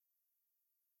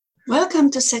Welcome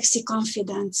to Sexy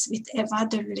Confidence with Eva,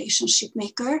 the relationship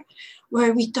maker,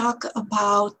 where we talk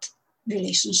about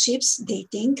relationships,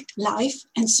 dating, life,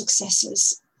 and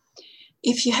successes.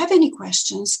 If you have any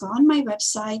questions, go on my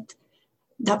website,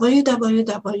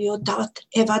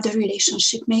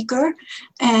 www.eva-the-relationship-maker,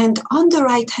 and on the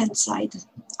right-hand side,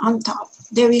 on top,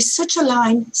 there is such a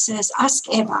line that says, Ask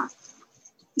Eva.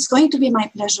 It's going to be my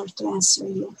pleasure to answer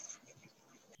you.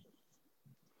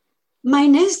 My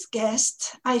next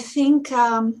guest, I think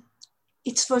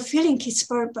it's fulfilling his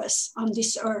purpose on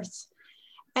this earth.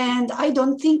 And I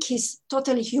don't think he's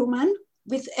totally human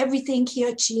with everything he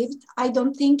achieved. I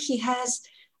don't think he has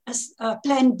a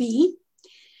plan B.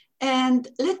 And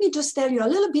let me just tell you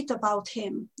a little bit about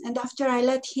him. And after I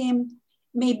let him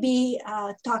maybe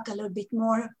talk a little bit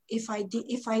more if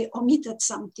I omitted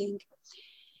something.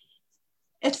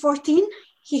 At 14,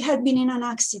 he had been in an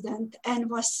accident and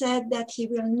was said that he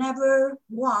will never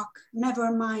walk,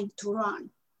 never mind to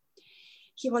run.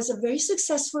 He was a very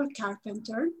successful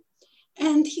carpenter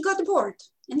and he got bored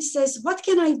and he says, what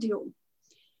can I do?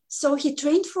 So he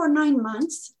trained for 9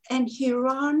 months and he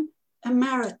ran a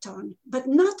marathon, but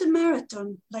not a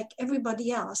marathon like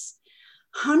everybody else.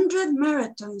 100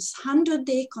 marathons,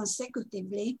 100-day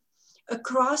consecutively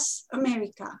across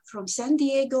America, from San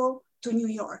Diego to New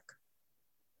York.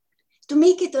 To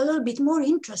make it a little bit more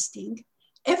interesting,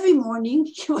 every morning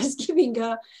he was giving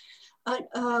a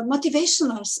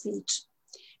motivational speech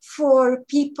for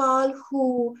people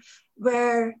who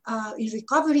were in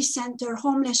recovery center,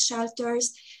 homeless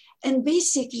shelters, and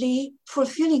basically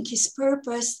fulfilling his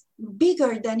purpose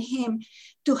bigger than him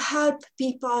to help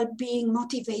people being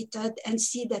motivated and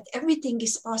see that everything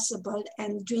is possible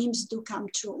and dreams do come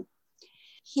true.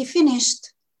 He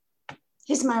finished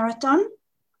his marathon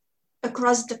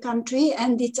across the country,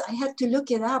 and I had to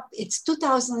look it up. It's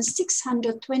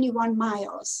 2,621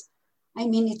 miles. I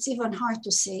mean, it's even hard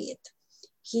to say it.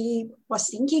 He was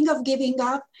thinking of giving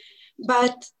up,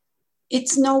 but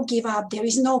it's no give up. There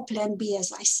is no plan B,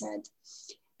 as I said.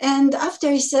 And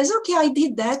after he says, okay, I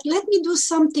did that, let me do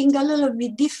something a little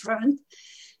bit different.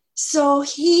 So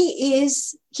he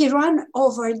ran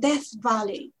over Death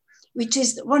Valley, which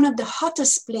is one of the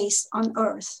hottest places on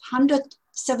earth,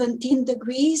 117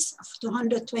 degrees to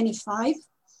 125.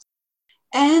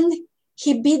 And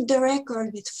he beat the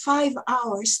record with 5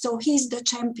 hours. So he's the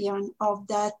champion of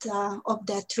that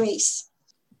race.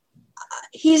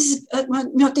 He's a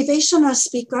motivational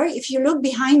speaker. If you look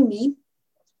behind me,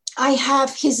 I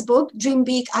have his book, Dream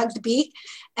Big, Act Big.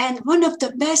 And one of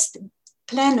the best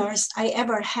planners I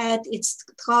ever had, it's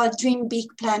called Dream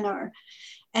Big Planner.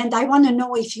 And I want to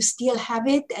know if you still have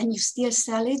it and you still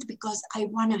sell it, because I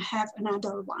want to have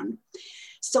another one.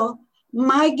 So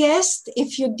my guest,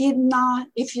 if you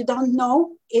don't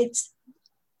know, it's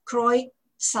Kroy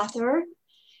Sather.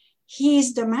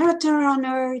 He's the marathon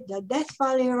runner, the Death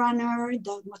Valley runner,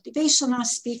 the motivational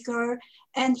speaker,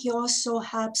 and he also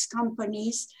helps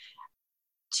companies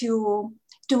to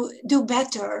do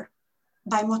better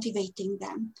by motivating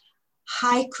them.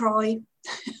 Hi, Kroy.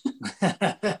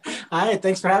 Hi,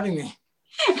 thanks for having me.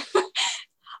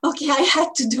 Okay, I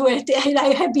had to do it.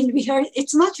 I have been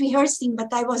it's not rehearsing,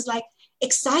 but I was like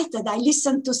excited. I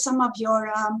listened to some of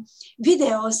your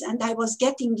videos and I was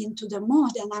getting into the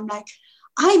mood, and I'm like,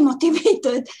 I'm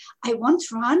motivated. I won't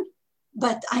run,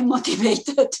 but I'm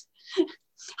motivated.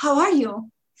 How are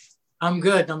you? I'm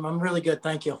good. I'm really good.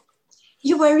 Thank you.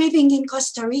 You were living in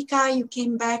Costa Rica. You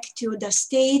came back to the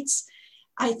States.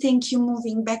 I think you're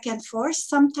moving back and forth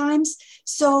sometimes.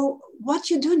 So what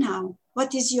you do now?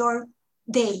 What is your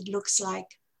day looks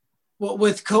like? Well,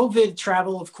 with COVID,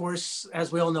 travel, of course,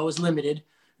 as we all know, is limited.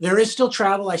 There is still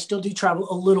travel. I still do travel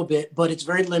a little bit, but it's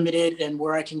very limited, and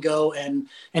where I can go and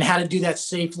how to do that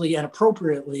safely and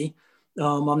appropriately.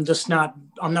 I'm not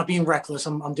being reckless.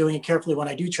 I'm doing it carefully when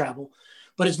I do travel,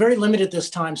 but it's very limited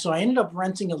this time. So I ended up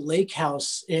renting a lake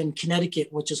house in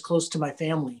Connecticut, which is close to my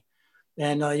family.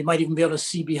 And you might even be able to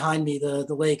see behind me the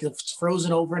lake. It's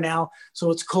frozen over now, so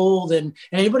it's cold. And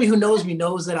anybody who knows me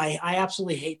knows that I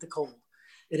absolutely hate the cold.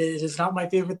 It is not my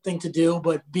favorite thing to do,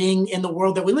 but being in the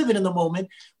world that we live in the moment,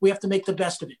 we have to make the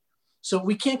best of it. So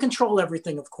we can't control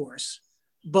everything, of course,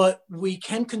 but we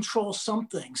can control some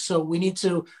things. So we need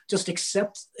to just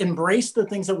embrace the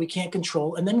things that we can't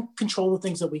control, and then control the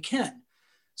things that we can.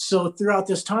 So throughout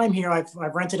this time here,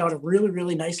 I've rented out a really,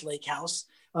 really nice lake house.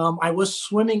 I was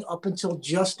swimming up until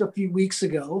just a few weeks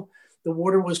ago. The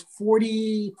water was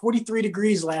 43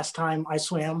 degrees last time I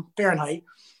swam, Fahrenheit.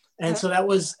 And so that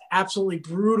was absolutely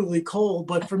brutally cold.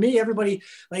 But for me,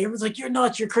 everyone's like, you're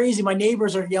nuts, you're crazy. My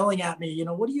neighbors are yelling at me,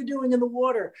 what are you doing in the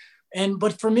water?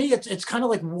 But for me, it's kind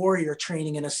of like warrior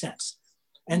training in a sense.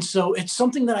 And so it's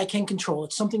something that I can control.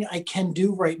 It's something I can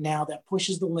do right now that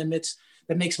pushes the limits,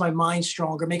 that makes my mind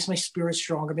stronger, makes my spirit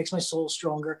stronger, makes my soul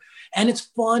stronger. And it's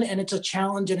fun and it's a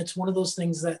challenge. And it's one of those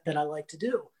things that I like to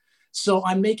do. So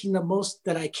I'm making the most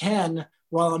that I can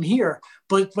while I'm here.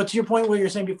 But to your point, what you were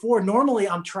saying before, normally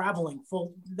I'm traveling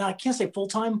I can't say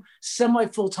full-time,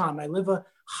 semi-full-time. I live a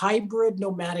hybrid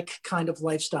nomadic kind of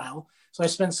lifestyle. So I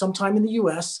spend some time in the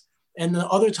US and the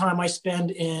other time I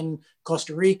spend in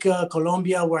Costa Rica,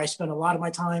 Colombia, where I spend a lot of my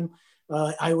time.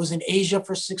 I was in Asia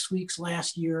for 6 weeks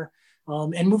last year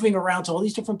and moving around to all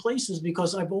these different places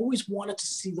because I've always wanted to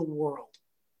see the world.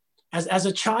 As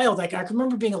a child, I can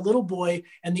remember being a little boy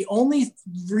and the only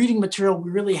reading material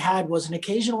we really had was an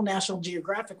occasional National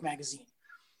Geographic magazine.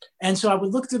 And so I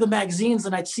would look through the magazines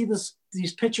and I'd see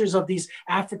these pictures of these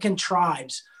African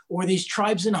tribes or these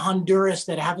tribes in Honduras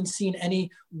that haven't seen any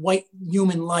white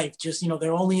human life, just,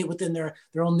 they're only within their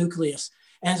own nucleus.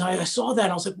 And so I saw that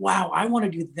and I was like, wow, I want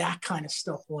to do that kind of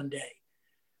stuff one day.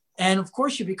 And of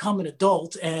course you become an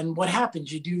adult and what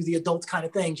happens? You do the adult kind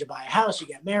of things. You buy a house, you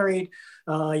get married,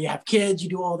 you have kids, you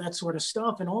do all that sort of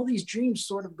stuff. And all these dreams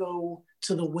sort of go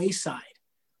to the wayside.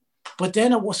 But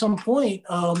then at some point,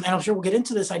 and I'm sure we'll get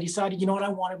into this, I decided, you know what, I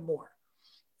wanted more.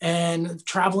 And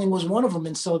traveling was one of them.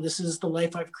 And so this is the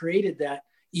life I've created that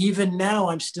even now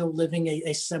I'm still living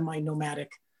a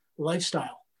semi-nomadic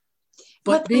lifestyle.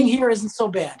 But being here isn't so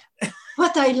bad.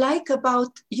 What I like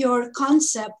about your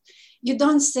concept, you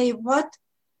don't say, what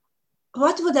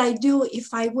would I do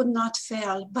if I would not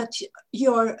fail? But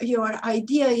your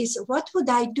idea is, what would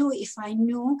I do if I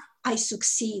knew I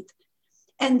succeed?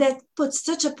 And that puts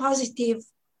such a positive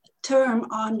term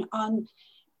on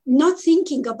not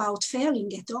thinking about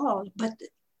failing at all, but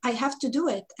I have to do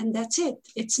it and that's it.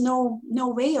 It's no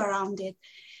way around it.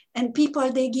 And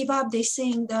people, they give up, they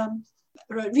saying the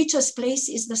richest place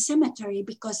is the cemetery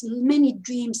because many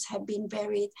dreams have been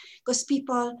buried because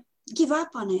people give up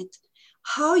on it.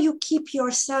 How you keep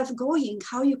yourself going,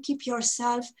 how you keep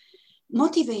yourself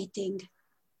motivating.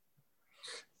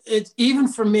 It's even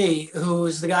for me, who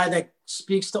is the guy that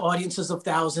speaks to audiences of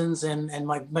thousands and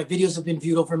my videos have been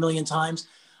viewed over 1 million times,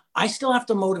 I still have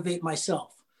to motivate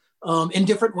myself in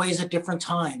different ways at different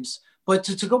times. But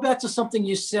to go back to something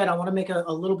you said, I want to make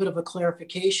a little bit of a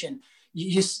clarification.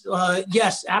 Yes,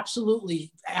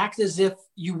 absolutely. Act as if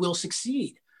you will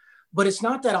succeed. But it's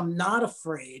not that I'm not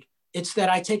afraid. It's that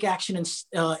I take action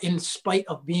in spite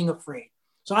of being afraid.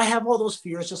 So I have all those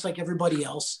fears just like everybody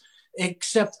else,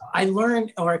 except I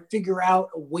learn or I figure out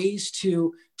ways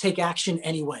to take action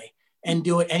anyway and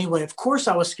do it anyway. Of course,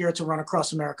 I was scared to run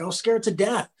across America. I was scared to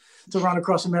death to run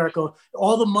across America.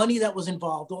 All the money that was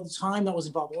involved, all the time that was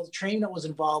involved, all the training that was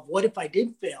involved. What if I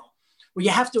did fail? Well,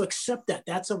 you have to accept that.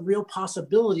 That's a real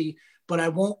possibility, but I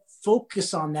won't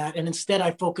focus on that. And instead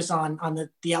I focus on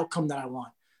the outcome that I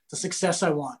want, the success I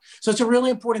want. So it's a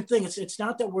really important thing. It's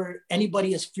not that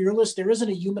anybody is fearless. There isn't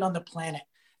a human on the planet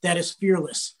that is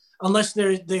fearless unless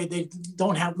they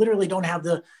don't have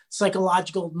the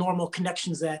psychological normal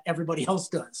connections that everybody else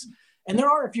does. And there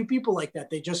are a few people like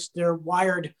that. They're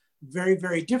wired very,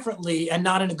 very differently and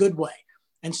not in a good way.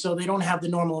 And so they don't have the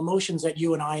normal emotions that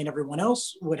you and I and everyone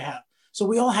else would have. So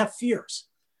we all have fears.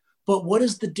 But what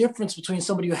is the difference between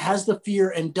somebody who has the fear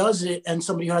and does it and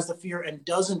somebody who has the fear and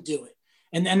doesn't do it?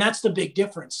 And that's the big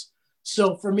difference.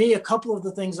 So for me, a couple of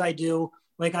the things I do,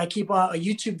 like I keep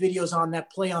YouTube videos on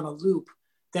that play on a loop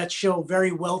that show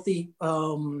very wealthy,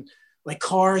 like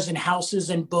cars and houses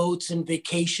and boats and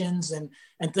vacations and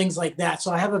things like that.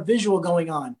 So I have a visual going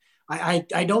on.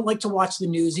 I don't like to watch the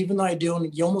news, even though I do,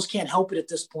 and you almost can't help it at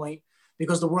this point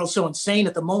because the world's so insane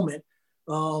at the moment.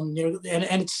 And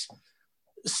it's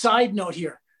side note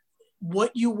here.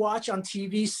 What you watch on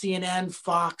TV, CNN,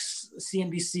 Fox,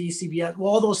 CNBC, CBS,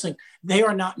 all those things, they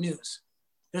are not news.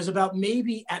 There's about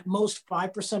maybe at most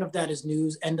 5% of that is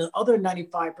news. And the other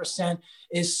 95%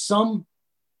 is some,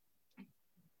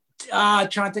 trying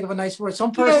to think of a nice word,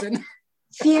 some person.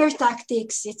 Fear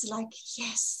tactics. It's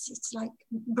like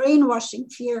brainwashing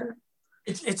fear.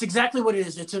 It's exactly what it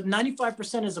is. It's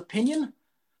 95% is opinion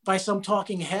by some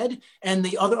talking head, and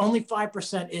the other only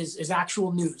 5% is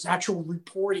actual news, actual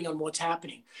reporting on what's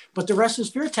happening. But the rest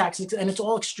is fear tactics, and it's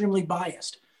all extremely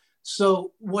biased.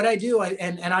 So what I do,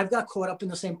 and I've got caught up in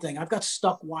the same thing. I've got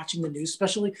stuck watching the news,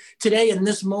 especially today in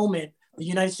this moment. The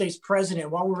United States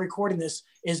president, while we're recording this,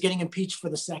 is getting impeached for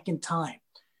the second time.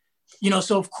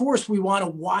 So of course we want to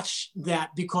watch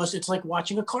that because it's like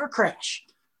watching a car crash.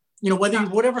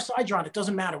 Whatever side you're on, it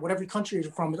doesn't matter. Whatever country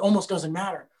you're from, it almost doesn't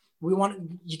matter.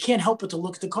 You can't help but to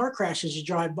look at the car crash as you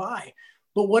drive by.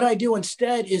 But what I do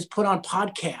instead is put on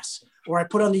podcasts, or I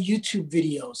put on the YouTube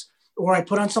videos, or I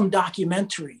put on some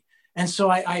documentary. And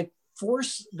so I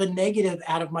force the negative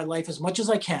out of my life as much as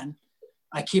I can.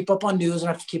 I keep up on news and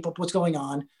I have to keep up what's going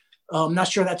on. I'm not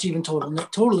sure that's even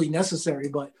totally necessary,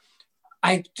 but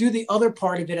I do the other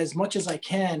part of it as much as I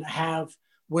can have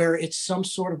where it's some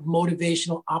sort of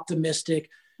motivational, optimistic,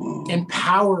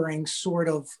 empowering sort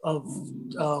of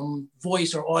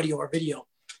voice or audio or video.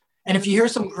 And if you hear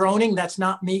some groaning, that's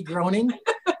not me groaning.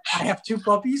 I have two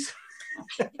puppies.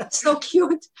 So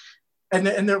cute. And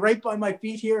they're right by my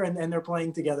feet here, and they're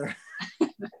playing together.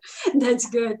 That's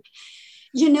good.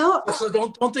 You know, so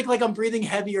don't think like I'm breathing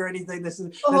heavy or anything.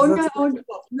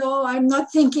 No, I'm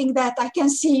not thinking that. I can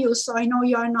see you, so I know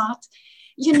you're not.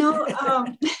 You know,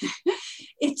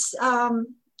 it's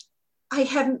I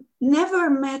have never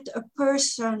met a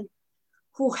person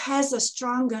who has a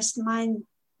strongest mindset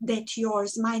that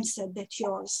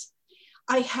yours.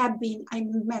 I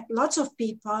met lots of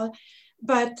people,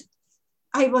 but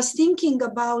I was thinking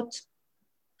about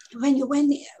when you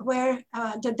were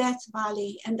the Death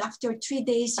Valley, and after 3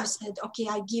 days you said, okay,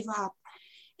 I give up.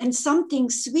 And something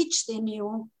switched in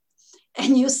you,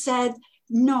 and you said,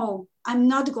 no, I'm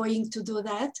not going to do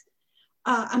that.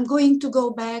 I'm going to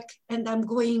go back and I'm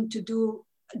going to do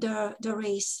the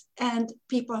race. And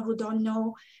people who don't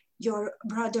know, your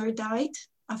brother died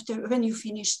when you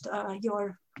finished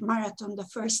your marathon, the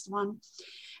first one.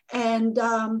 And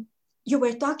you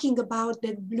were talking about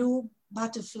that blue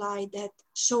butterfly that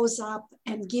shows up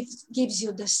and gives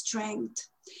you the strength.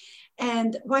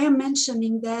 And why I'm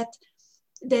mentioning that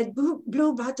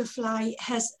blue butterfly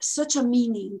has such a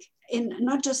meaning,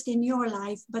 not just in your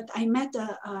life, but I met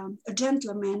a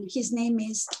gentleman. His name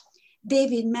is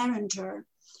David Maringer.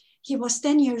 He was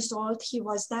 10 years old. He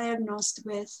was diagnosed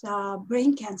with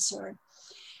brain cancer.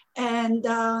 And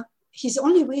his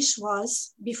only wish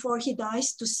was, before he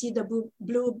dies, to see the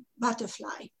blue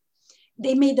butterfly.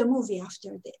 They made a movie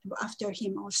after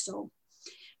him also.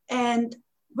 And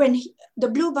when the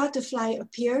blue butterfly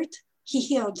appeared, he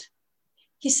healed.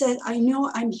 He said, I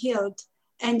know I'm healed.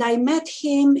 And I met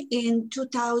him in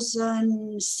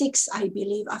 2006, I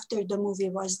believe, after the movie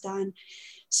was done.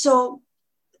 So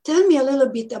tell me a little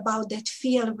bit about that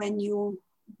feel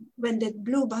when that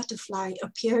blue butterfly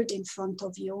appeared in front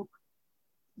of you.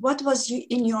 What was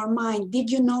in your mind? Did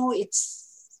you know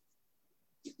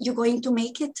you're going to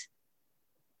make it?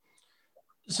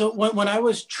 So when I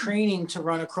was training to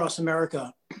run across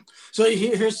America, so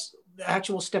here's the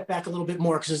actual step back a little bit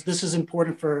more, because this is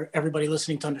important for everybody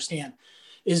listening to understand,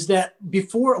 is that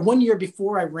 1 year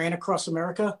before I ran across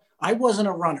America, I wasn't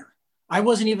a runner. I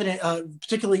wasn't even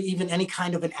particularly even any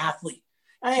kind of an athlete.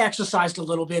 I exercised a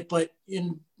little bit, but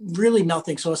in really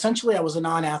nothing. So essentially I was a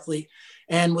non-athlete.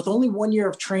 And with only 1 year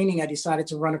of training, I decided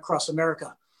to run across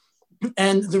America.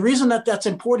 And the reason that that's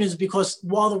important is because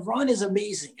while the run is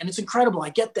amazing and it's incredible, I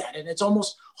get that. And it's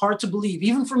almost hard to believe,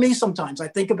 even for me sometimes. I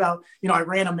think about, I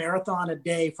ran a marathon a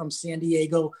day from San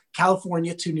Diego,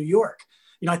 California to New York.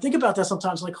 I think about that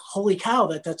sometimes like, holy cow,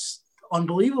 that's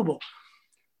unbelievable.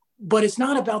 But it's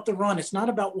not about the run. It's not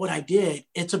about what I did.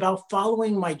 It's about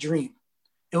following my dream.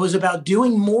 It was about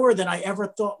doing more than I ever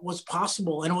thought was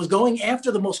possible. And it was going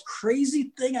after the most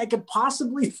crazy thing I could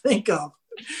possibly think of.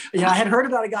 I had heard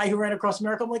about a guy who ran across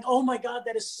America. I'm like, oh my God,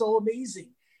 that is so amazing.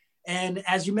 And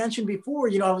as you mentioned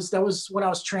before, that was when I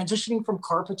was transitioning from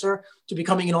carpenter to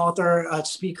becoming an author,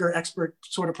 speaker, expert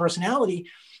sort of personality.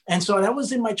 And so that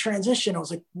was in my transition. I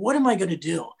was like, what am I going to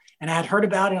do? And I had heard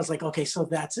about it. I was like, okay, so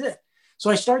that's it. So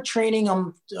I start training.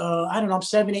 I'm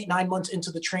 7, 8, 9 months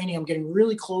into the training. I'm getting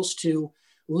really close to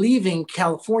leaving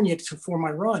California for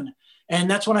my run. And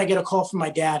that's when I get a call from my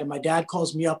dad. And my dad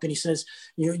calls me up and he says,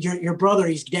 your brother,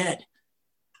 he's dead.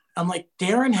 I'm like,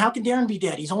 Darren, how can Darren be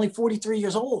dead? He's only 43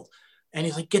 years old. And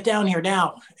he's like, get down here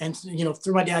now. And,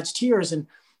 through my dad's tears.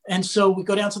 And so we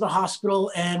go down to the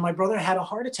hospital and my brother had a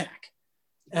heart attack,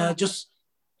 just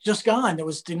gone. There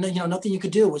was, nothing you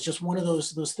could do. It was just one of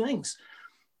those things.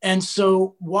 And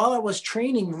so while I was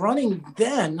training, running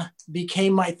then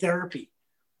became my therapy.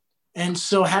 And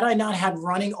so had I not had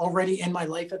running already in my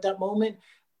life at that moment,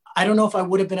 I don't know if I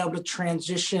would have been able to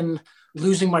transition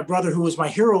losing my brother, who was my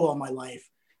hero all my life.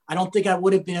 I don't think I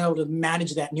would have been able to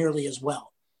manage that nearly as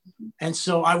well. And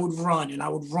so I would run, and I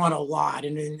would run a lot,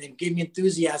 and give me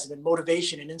enthusiasm and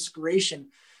motivation and inspiration,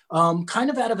 kind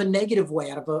of out of a negative way,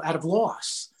 out of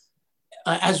loss,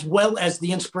 as well as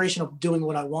the inspiration of doing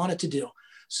what I wanted to do.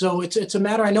 So it's a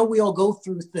matter, I know we all go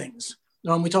through things.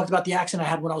 We talked about the accident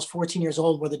I had when I was 14 years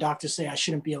old, where the doctors say I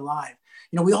shouldn't be alive.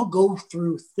 We all go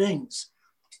through things.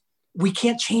 We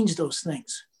can't change those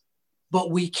things,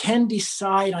 but we can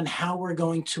decide on how we're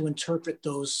going to interpret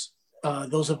those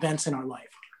events in our life.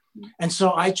 And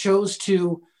so I chose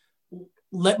to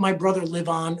let my brother live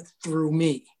on through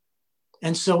me.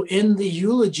 And so in the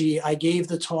eulogy, I gave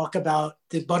the talk about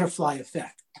the butterfly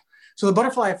effect. So the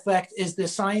butterfly effect is the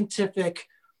scientific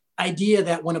idea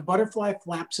that when a butterfly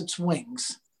flaps its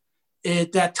wings,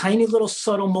 that tiny little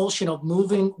subtle motion of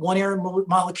moving one air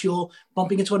molecule,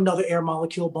 bumping into another air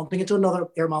molecule, bumping into another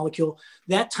air molecule,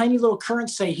 that tiny little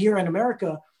current, say here in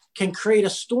America, can create a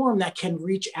storm that can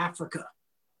reach Africa.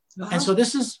 Wow. And so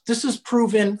this is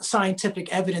proven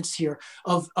scientific evidence here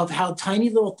of how tiny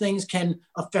little things can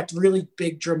affect really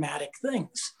big dramatic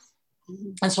things.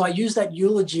 And so I used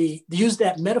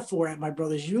that metaphor at my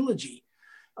brother's eulogy.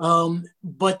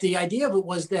 But the idea of it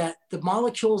was that the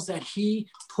molecules that he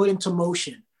put into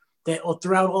motion that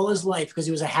throughout all his life, because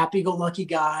he was a happy-go-lucky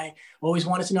guy, always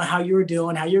wanted to know how you were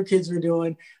doing, how your kids were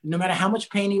doing, no matter how much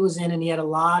pain he was in, and he had a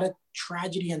lot of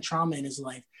tragedy and trauma in his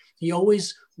life. He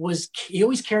always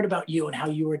cared about you and how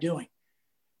you were doing.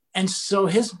 And so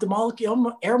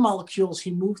the air molecules he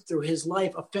moved through his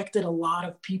life affected a lot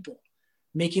of people,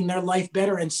 making their life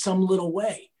better in some little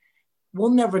way. We'll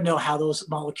never know how those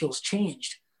molecules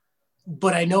changed.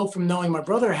 But I know from knowing my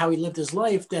brother, how he lived his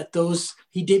life, that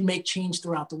he did make change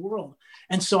throughout the world.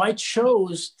 And so I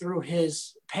chose through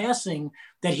his passing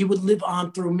that he would live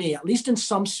on through me, at least in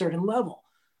some certain level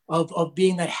of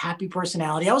being that happy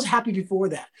personality. I was happy before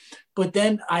that, but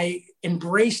then I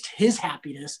embraced his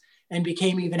happiness and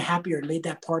became even happier and made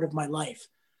that part of my life.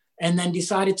 And then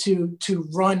decided to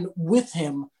run with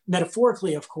him,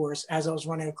 metaphorically, of course, as I was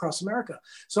running across America.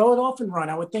 So I would often run.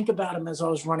 I would think about him as I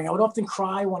was running. I would often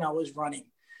cry when I was running.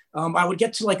 I would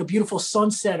get to like a beautiful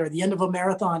sunset or the end of a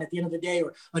marathon at the end of the day,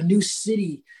 or a new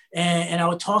city. And I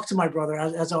would talk to my brother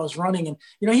as I was running. And,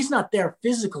 he's not there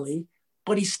physically,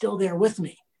 but he's still there with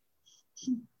me.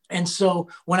 And so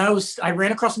when I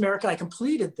ran across America, I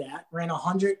completed that, ran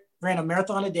a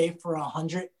marathon a day for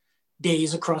 100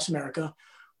 days across America.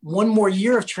 One more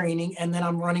year of training, and then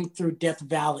I'm running through Death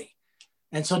Valley.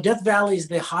 And so Death Valley is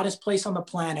the hottest place on the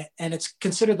planet, and it's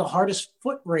considered the hardest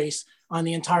foot race on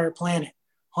the entire planet.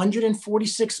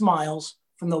 146 miles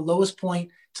from the lowest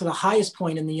point to the highest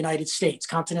point in the United States,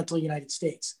 continental United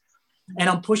States. And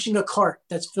I'm pushing a cart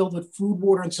that's filled with food,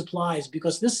 water, and supplies,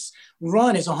 because this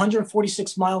run is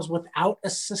 146 miles without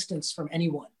assistance from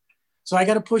anyone. So I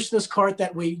got to push this cart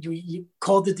that we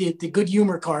called it the good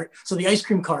humor cart. So the ice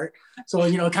cream cart. So,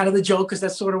 kind of the joke, because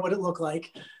that's sort of what it looked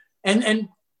like. And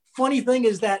funny thing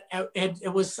is that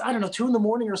it was, I don't know, 2 a.m.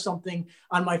 or something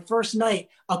on my first night,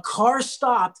 a car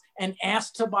stopped and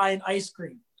asked to buy an ice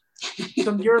cream.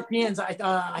 Some Europeans,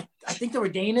 I think they were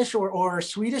Danish or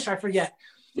Swedish, I forget.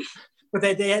 But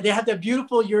they had that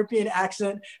beautiful European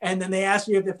accent. And then they asked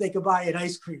me if they could buy an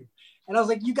ice cream. And I was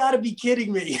like, you got to be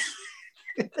kidding me.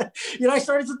 I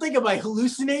started to think, am I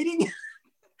hallucinating?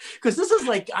 Because this is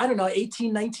like, I don't know,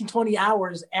 18, 19, 20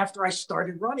 hours after I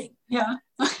started running. Yeah.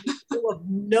 Middle of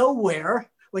nowhere,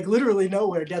 like literally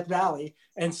nowhere, Death Valley.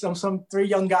 And some 3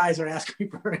 young guys are asking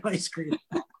me for an ice cream.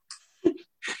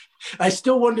 I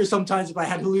still wonder sometimes if I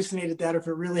had hallucinated that or if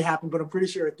it really happened, but I'm pretty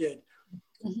sure it did.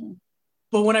 Mm-hmm.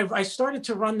 But when I started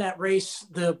to run that race,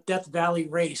 the Death Valley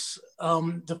race,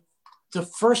 the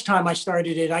first time I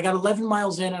started it, I got 11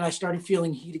 miles in and I started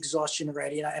feeling heat exhaustion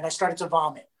already, and I started to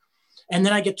vomit. And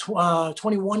then I get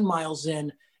 21 miles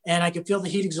in and I could feel the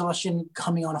heat exhaustion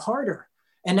coming on harder.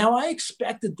 And now I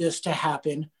expected this to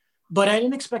happen, but I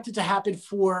didn't expect it to happen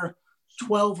for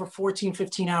 12 or 14,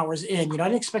 15 hours in. I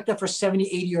didn't expect that for 70,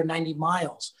 80 or 90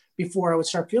 miles before I would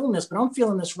start feeling this, but I'm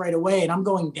feeling this right away, and I'm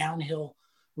going downhill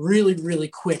really, really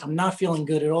quick. I'm not feeling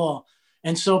good at all.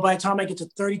 And so by the time I get to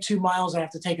 32 miles, I have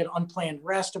to take an unplanned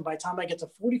rest. And by the time I get to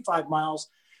 45 miles,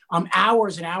 I'm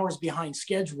hours and hours behind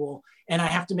schedule. And I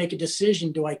have to make a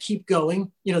decision. Do I keep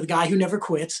going? The guy who never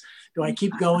quits. Do I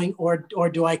keep going or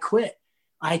do I quit?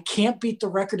 I can't beat the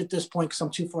record at this point because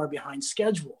I'm too far behind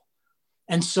schedule.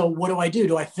 And so what do?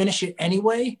 Do I finish it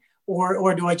anyway?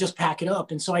 Or do I just pack it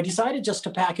up? And so I decided just to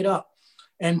pack it up.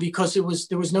 And because there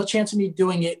was no chance of me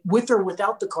doing it with or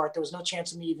without the cart, there was no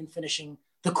chance of me even finishing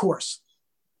the course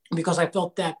because I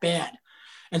felt that bad.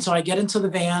 And so I get into the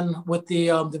van with the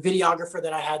videographer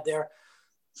that I had there,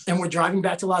 and we're driving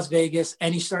back to Las Vegas,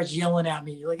 and he starts yelling at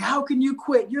me. You're like, how can you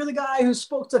quit? You're the guy who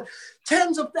spoke to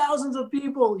tens of thousands of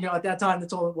people. At that time,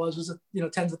 that's all it was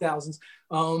tens of thousands.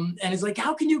 And he's like,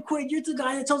 how can you quit? You're the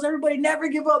guy that tells everybody, never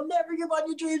give up, never give on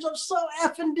your dreams. I'm so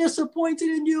effing disappointed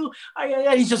in you.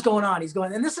 And he's just going on. He's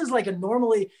going, and this is like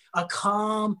normally a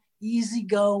calm,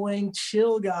 easygoing,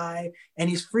 chill guy, and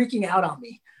he's freaking out on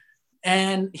me.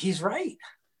 And he's right.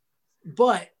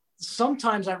 But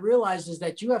sometimes I realize is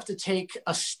that you have to take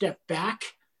a step back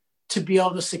to be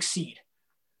able to succeed.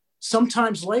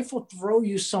 sometimes life will throw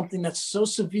you something that's so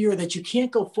severe that you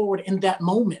can't go forward in that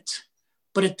moment,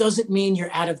 but it doesn't mean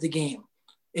you're out of the game.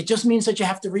 It just means that you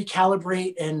have to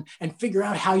recalibrate and figure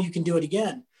out how you can do it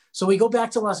again. So we go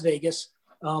back to Las Vegas.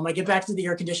 I get back to the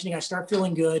air conditioning. I start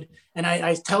feeling good. And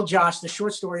I tell Josh, the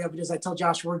short story of it is I tell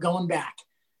Josh, we're going back.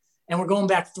 And we're going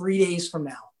back 3 days from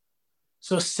now.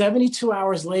 So 72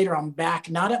 hours later, I'm back,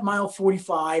 not at mile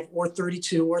 45 or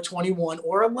 32 or 21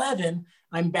 or 11.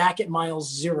 I'm back at mile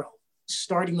 0,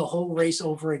 starting the whole race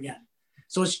over again.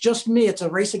 So it's just me. It's a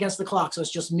race against the clock. So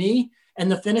it's just me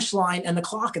and the finish line and the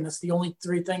clock. And that's the only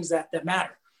 3 things that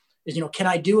matter is, you know, can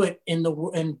I do it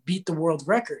and beat the world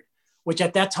record, which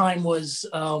at that time was,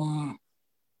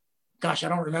 gosh, I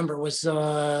don't remember, it was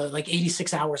like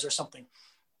 86 hours or something,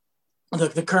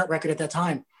 the current record at that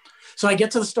time. So I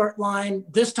get to the start line.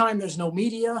 This time there's no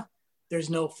media, there's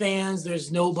no fans,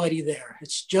 there's nobody there.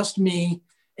 It's just me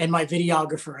and my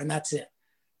videographer, and that's it.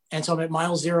 And so I'm at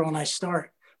mile 0 and I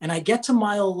start. And I get to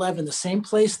mile 11, the same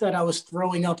place that I was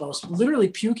throwing up. I was literally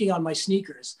puking on my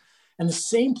sneakers. And the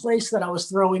same place that I was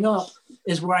throwing up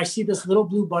is where I see this little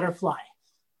blue butterfly.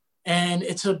 And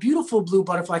it's a beautiful blue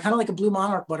butterfly, kind of like a blue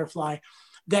monarch butterfly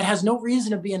that has no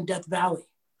reason to be in Death Valley.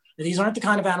 These aren't the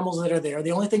kind of animals that are there.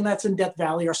 The only thing that's in Death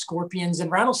Valley are scorpions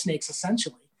and rattlesnakes,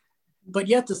 essentially. But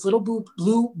yet this little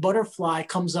blue butterfly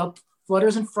comes up,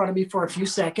 flutters in front of me for a few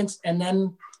seconds, and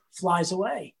then flies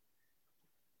away.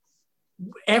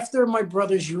 After my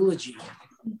brother's eulogy,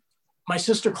 my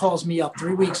sister calls me up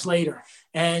 3 weeks later,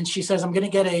 and she says, I'm going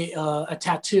to get a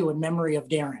tattoo in memory of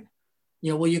Darren.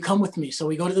 You know, will you come with me? So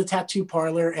we go to the tattoo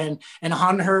parlor, and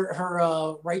on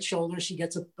her right shoulder, she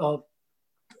gets a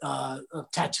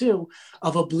tattoo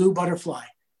of a blue butterfly,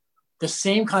 the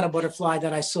same kind of butterfly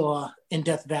that I saw in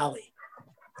Death Valley.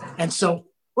 And so,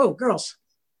 whoa, girls,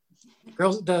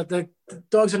 the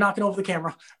dogs are knocking over the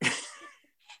camera.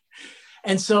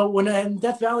 And so when in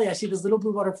Death Valley, I see this little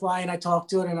blue butterfly and I talk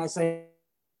to it and I say,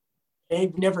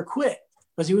 hey, never quit.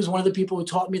 Because he was one of the people who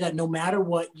taught me that no matter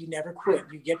what, you never quit.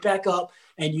 You get back up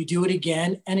and you do it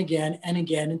again and again and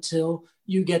again until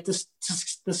you get the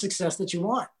success that you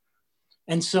want.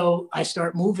 And so I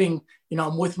start moving, you know,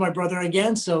 I'm with my brother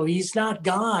again. So he's not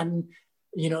gone,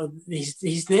 you know,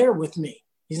 he's there with me.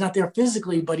 He's not there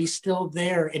physically, but he's still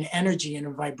there in energy and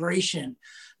in vibration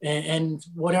and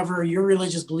whatever your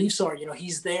religious beliefs are, you know,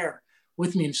 he's there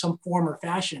with me in some form or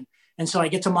fashion. And so I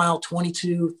get to mile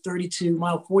 22, 32,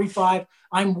 mile 45.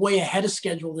 I'm way ahead of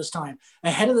schedule this time,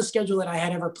 ahead of the schedule that I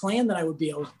had ever planned that I would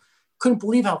be. I couldn't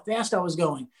believe how fast I was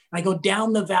going. I go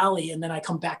down the valley and then I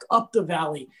come back up the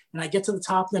valley and I get to the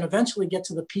top, then eventually get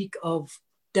to the peak of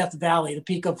Death Valley, the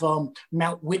peak of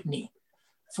Mount Whitney.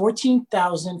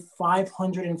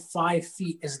 14,505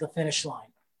 feet is the finish line.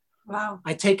 Wow.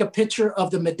 I take a picture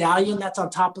of the medallion that's on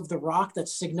top of the rock that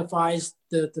signifies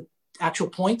the actual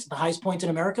point, the highest point in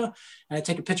America. And I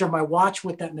take a picture of my watch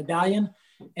with that medallion.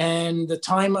 And the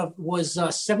time was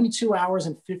 72 hours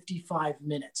and 55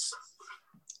 minutes.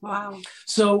 Wow.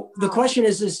 So the question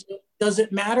is, does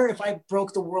it matter if I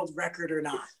broke the world record or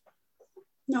not?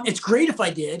 No. It's great if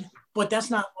I did, but that's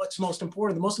not what's most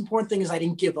important. The most important thing is I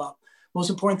didn't give up. Most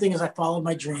important thing is I followed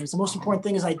my dreams. The most important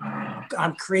thing is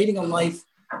I'm creating a life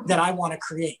that I want to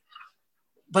create.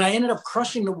 But I ended up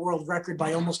crushing the world record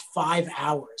by almost 5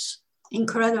 hours.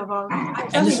 Incredible.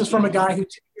 And this is from a guy who 2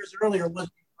 years earlier was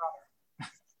my brother.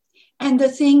 And the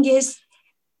thing is,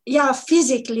 yeah,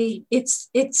 physically, it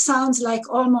sounds like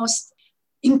almost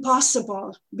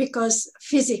impossible because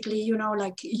physically, you know,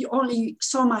 like you only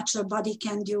so much a body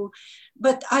can do.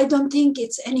 But I don't think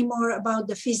it's anymore about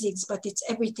the physics, but it's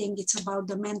everything. It's about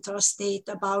the mental state,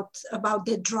 about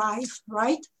the drive,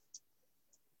 right?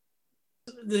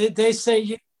 They say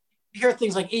you hear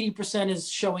things like 80% is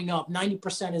showing up,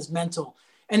 90% is mental.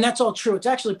 And that's all true. It's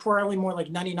actually probably more like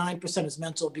 99% is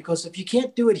mental, because if you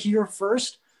can't do it here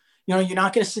first, you know, you're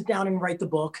not going to sit down and write the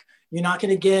book. You're not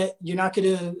going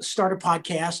to start a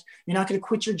podcast. You're not going to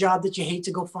quit your job that you hate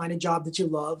to go find a job that you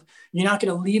love. You're not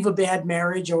going to leave a bad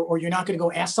marriage, or you're not going to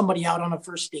go ask somebody out on a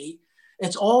first date.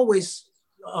 It's always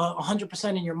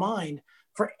 100% in your mind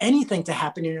for anything to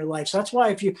happen in your life. So that's why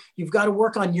if you've got to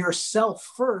work on yourself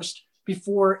first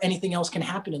before anything else can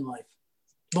happen in life.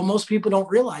 But most people don't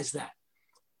realize that.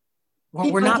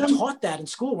 We're not taught that in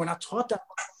school. We're not taught that.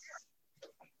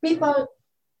 People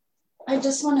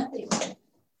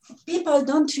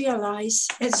don't realize,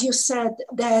 as you said,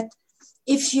 that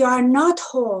if you are not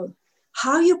whole,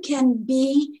 how you can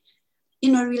be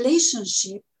in a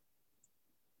relationship,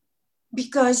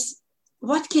 because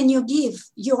what can you give?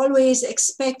 You always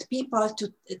expect people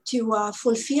to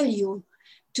fulfill you,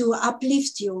 to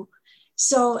uplift you.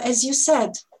 So as you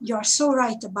said, you're so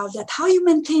right about that. How you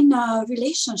maintain a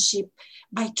relationship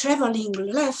by traveling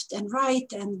left and right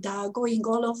and going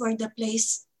all over the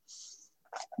place.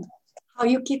 How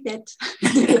you keep it?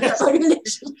 Do you have a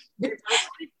relationship?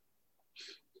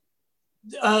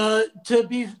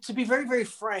 To be very, very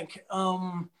frank,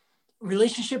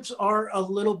 relationships are a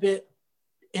little bit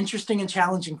interesting and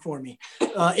challenging for me,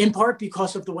 in part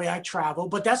because of the way I travel.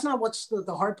 But that's not what's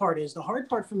the hard part is. The hard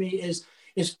part for me is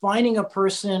finding a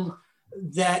person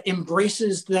that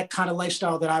embraces that kind of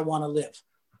lifestyle that I want to live.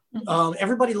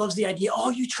 Everybody loves the idea, oh,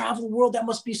 you travel the world, that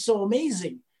must be so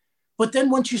amazing. But then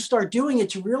once you start doing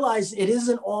it, you realize it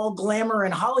isn't all glamour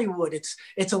and Hollywood.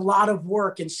 It's a lot of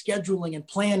work and scheduling and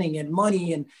planning and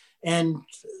money and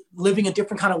living a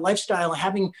different kind of lifestyle and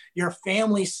having your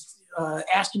family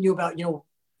asking you about,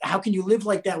 how can you live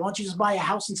like that? Why don't you just buy a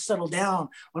house and settle down?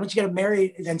 Why don't you get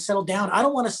married and settle down? I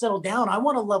don't want to settle down. I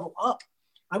want to level up.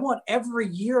 I want every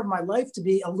year of my life to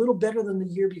be a little better than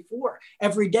the year before,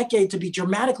 every decade to be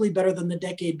dramatically better than the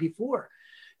decade before.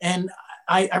 And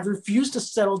I refuse to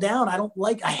settle down.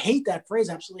 I hate that phrase.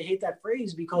 I absolutely hate that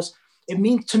phrase because to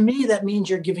me, that means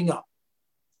you're giving up.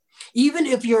 Even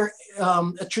if you're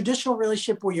a traditional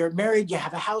relationship where you're married, you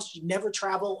have a house, you never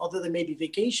travel other than maybe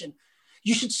vacation,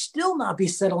 you should still not be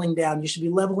settling down. You should be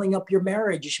leveling up your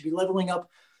marriage. You should be leveling up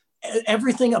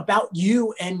everything about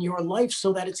you and your life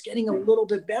so that it's getting a little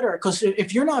bit better. Because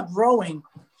if you're not growing,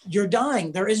 you're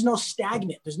dying. There is no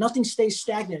stagnant. There's nothing stays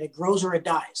stagnant. It grows or it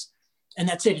dies. And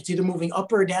that's it. It's either moving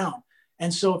up or down.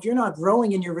 And so if you're not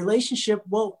growing in your relationship,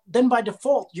 well, then by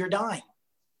default, you're dying.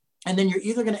 And then you're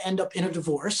either going to end up in a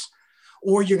divorce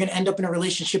or you're going to end up in a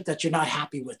relationship that you're not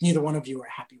happy with. Neither one of you are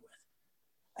happy with.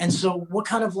 And so what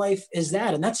kind of life is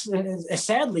that? And that's, as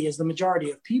sadly, is the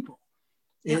majority of people.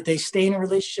 Yeah. They stay in a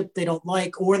relationship they don't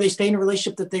like, or they stay in a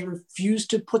relationship that they refuse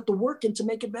to put the work in to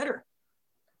make it better.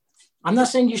 I'm not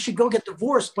saying you should go get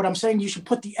divorced, but I'm saying you should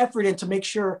put the effort in to make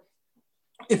sure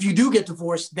if you do get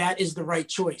divorced, that is the right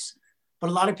choice.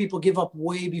 But a lot of people give up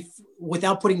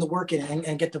without putting the work in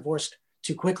and get divorced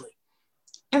too quickly.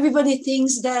 Everybody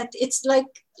thinks that it's like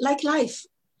life.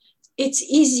 It's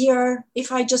easier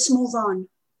if I just move on.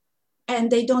 And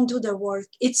they don't do the work.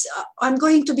 I'm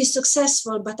going to be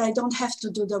successful, but I don't have to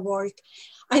do the work.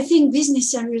 I think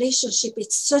business and relationship,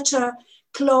 it's such a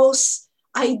close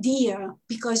idea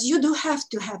because you do have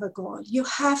to have a goal. You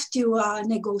have to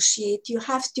negotiate. You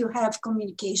have to have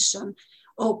communication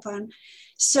open.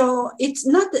 So it's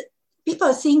not that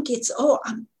people think it's, oh,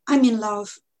 I'm in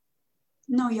love.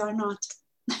 No, you're not.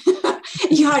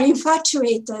 You are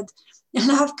infatuated.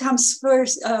 Love comes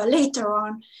first, later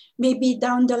on, maybe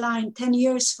down the line, 10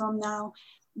 years from now,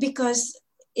 because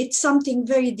it's something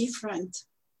very different.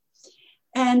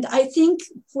 And I think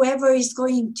whoever is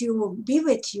going to be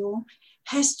with you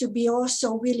has to be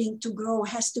also willing to grow,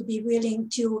 has to be willing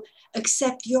to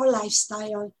accept your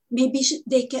lifestyle. Maybe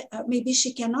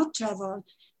she cannot travel,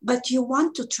 but you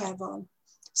want to travel.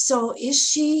 So is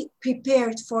she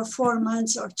prepared for 4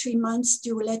 months or 3 months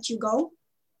to let you go?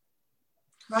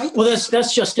 Right? Well,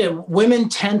 that's just it. Women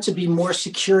tend to be more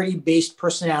security-based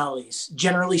personalities,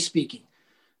 generally speaking,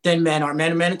 than men are.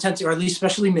 Men tend to, or at least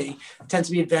especially me, tend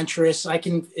to be adventurous. I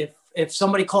can, if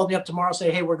somebody called me up tomorrow and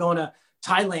say, hey, we're going to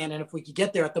Thailand, and if we could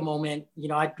get there at the moment,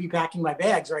 I'd be packing my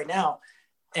bags right now,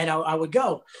 and I would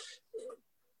go.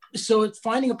 So it's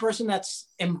finding a person that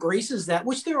embraces that,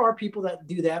 which there are people that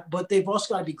do that, but they've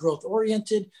also got to be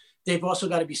growth-oriented. They've also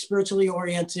got to be spiritually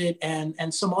oriented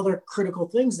and some other critical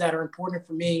things that are important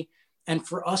for me and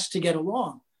for us to get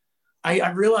along.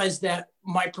 I realized that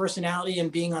my personality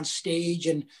and being on stage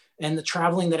and the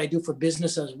traveling that I do for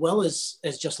business as well as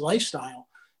just lifestyle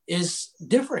is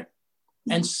different.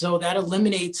 And so that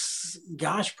eliminates,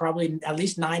 probably at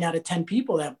least 9 out of 10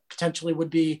 people that potentially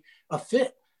would be a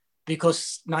fit,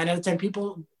 because 9 out of 10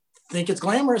 people think it's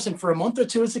glamorous. And for a month or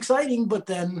two, it's exciting, but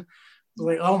then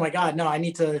like, oh my God, no, I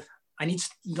need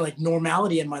like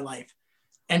normality in my life.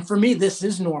 And for me, this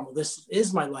is normal. This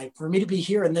is my life. For me to be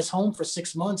here in this home for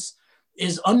 6 months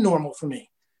is unnormal for me.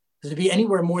 To be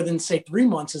anywhere more than say 3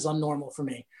 months is unnormal for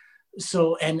me.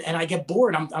 So, and I get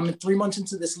bored. I'm 3 months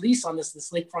into this lease on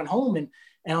this lakefront home. And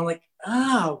I'm like,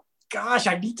 oh gosh,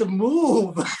 I need to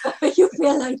move. You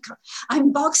feel like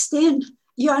I'm boxed in.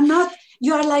 You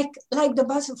are like the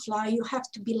butterfly. You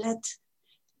have to be let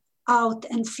out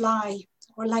and fly,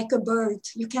 or like a bird.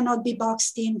 You cannot be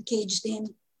boxed in, caged in.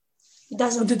 It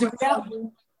doesn't.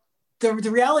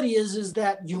 The reality is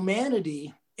that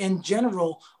humanity in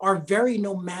general are very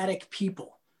nomadic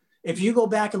people. If you go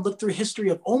back and look through history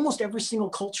of almost every single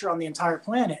culture on the entire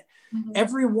planet,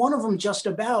 every one of them just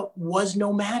about was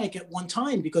nomadic at one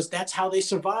time, because that's how they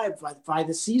survived, by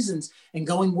the seasons and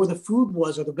going where the food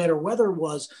was or the better weather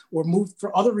was, or moved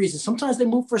for other reasons. Sometimes they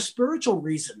moved for spiritual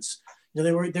reasons. You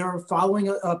know, they were following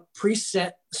a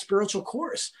preset spiritual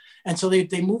course. And so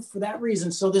they moved for that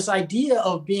reason. So this idea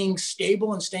of being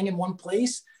stable and staying in one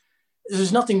place,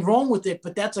 there's nothing wrong with it,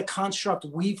 but that's a construct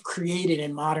we've created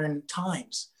in modern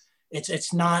times. It's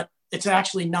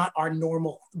actually not our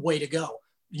normal way to go.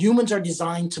 Humans are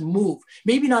designed to move,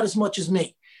 maybe not as much as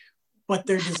me, but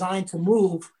they're designed to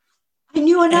move. I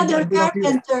knew another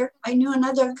carpenter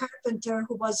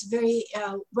who was very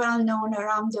well known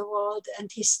around the world, and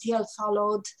he still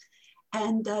followed,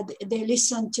 and they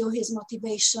listened to his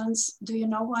motivations. Do you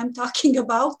know who I'm talking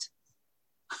about?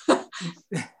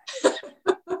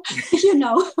 You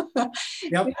know.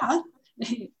 Yep. Yeah.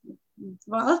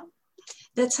 Well,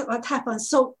 that's what happens.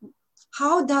 So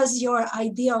how does your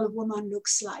ideal woman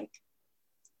looks like?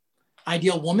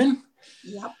 Ideal woman?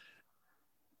 Yep.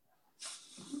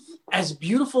 As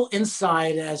beautiful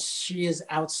inside as she is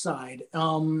outside.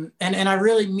 And I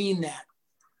really mean that.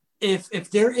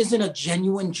 If there isn't a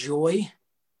genuine joy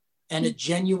and a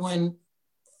genuine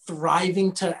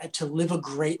thriving to live a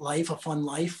great life, a fun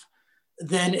life,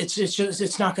 then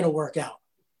it's not going to work out.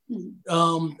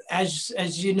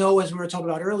 As you know, as we were talking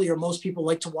about earlier, most people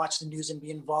like to watch the news and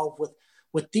be involved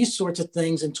with these sorts of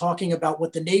things and talking about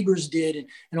what the neighbors did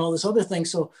and all this other thing.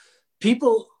 So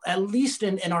people, at least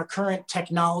in our current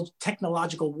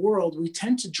technological world, we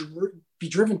tend to be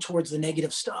driven towards the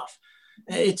negative stuff.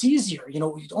 It's easier, you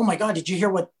know, oh my God, did you hear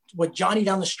what Johnny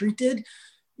down the street did?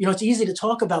 You know, it's easy to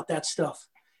talk about that stuff.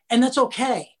 And that's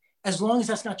okay, as long as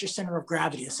that's not your center of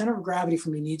gravity. The center of gravity for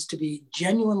me needs to be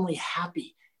genuinely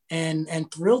happy and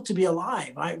thrilled to be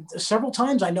alive. Several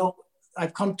times I know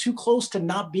I've come too close to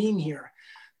not being here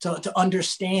to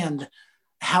understand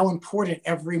how important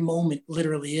every moment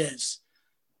literally is.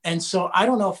 And so I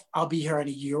don't know if I'll be here in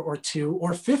a year or two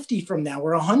or 50 from now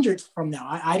or 100 from now.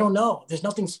 I don't know. There's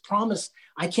nothing's promised.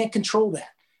 I can't control that,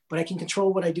 but I can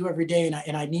control what I do every day.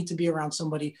 And I need to be around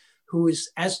somebody who is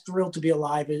as thrilled to be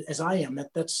alive as I am.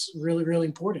 That's really, really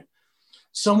important.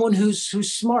 Someone who's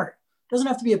smart. Doesn't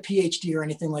have to be a PhD or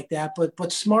anything like that,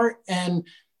 but smart and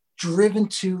driven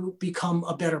to become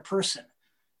a better person,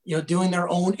 you know, doing their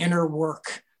own inner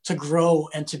work to grow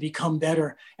and to become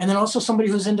better. And then also somebody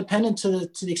who's independent to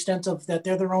the extent of that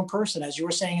they're their own person, as you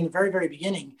were saying in the very, very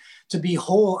beginning, to be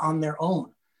whole on their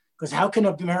own. Because how can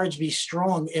a marriage be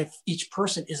strong if each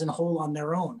person isn't whole on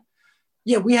their own?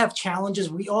 Yeah, we have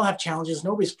challenges. We all have challenges.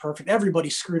 Nobody's perfect.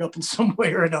 Everybody's screwed up in some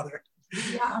way or another.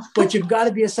 Yeah. But you've got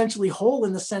to be essentially whole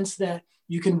in the sense that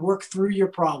you can work through your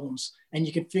problems and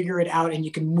you can figure it out and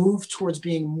you can move towards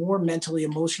being more mentally,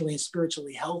 emotionally, and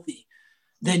spiritually healthy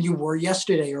than you were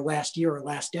yesterday or last year or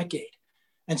last decade.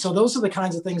 And so those are the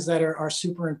kinds of things that are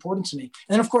super important to me.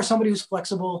 And then, of course, somebody who's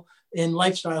flexible in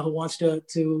lifestyle who wants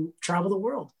to travel the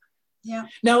world. Yeah.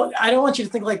 Now, I don't want you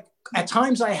to think like at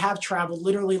times I have traveled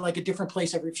literally like a different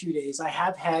place every few days. I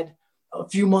have had a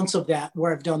few months of that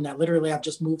where I've done that. Literally, I've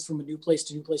just moved from a new place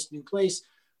to new place to new place,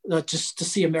 just to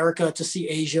see America, to see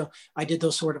Asia. I did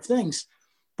those sort of things.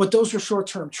 But those were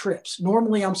short-term trips.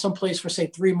 Normally, I'm someplace for, say,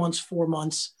 3 months, 4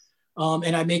 months.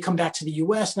 And I may come back to the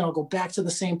US, then I'll go back to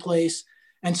the same place.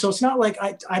 And so it's not like,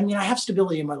 I mean, I have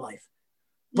stability in my life,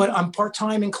 but I'm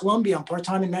part-time in Colombia, I'm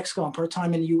part-time in Mexico, I'm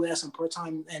part-time in the US, I'm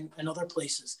part-time in other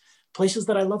places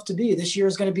that I love to be. This year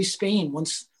is going to be Spain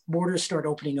once borders start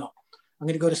opening up. I'm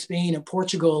going to go to Spain and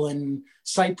Portugal and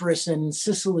Cyprus and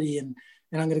Sicily, and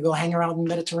I'm going to go hang around in the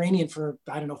Mediterranean for,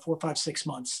 I don't know, 4, 5, 6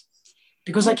 months.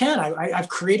 Because I can. I've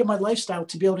created my lifestyle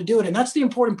to be able to do it. And that's the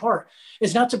important part.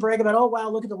 It's not to brag about, oh,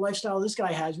 wow, look at the lifestyle this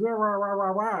guy has. Rah, rah, rah,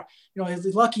 rah, rah. You know,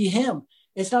 lucky him.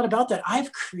 It's not about that.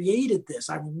 I've created this.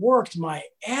 I've worked my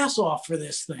ass off for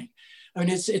this thing. I mean,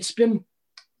 it's been,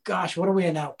 gosh, what are we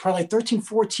in now? Probably 13,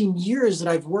 14 years that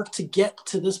I've worked to get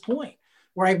to this point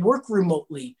where I work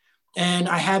remotely and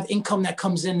I have income that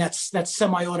comes in that's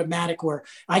semi-automatic where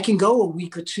I can go a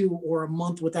week or 2 or a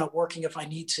month without working if I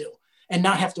need to, and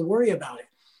not have to worry about it,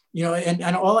 you know,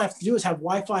 and all I have to do is have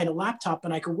Wi-Fi and a laptop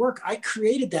and I could work. I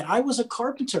created that. I was a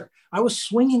carpenter. I was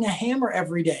swinging a hammer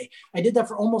every day. I did that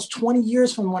for almost 20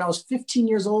 years from when I was 15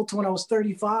 years old to when I was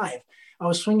 35. I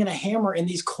was swinging a hammer in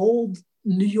these cold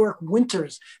New York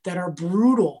winters that are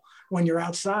brutal when you're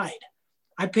outside.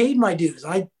 I paid my dues.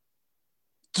 I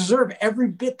deserve every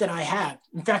bit that I have.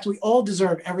 In fact, we all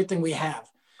deserve everything we have.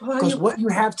 Because what you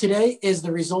have today is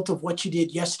the result of what you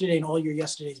did yesterday and all your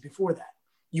yesterdays before that.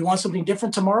 You want something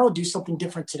different tomorrow, do something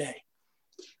different today.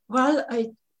 Well,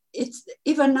 I it's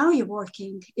even now you're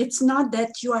working. It's not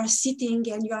that you are sitting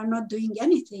and you are not doing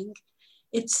anything.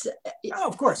 It's Oh,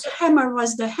 of course. the hammer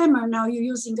was the hammer. Now you're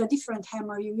using a different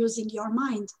hammer. You're using your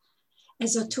mind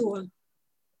as a tool.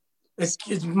 It's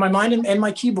my mind and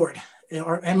my keyboard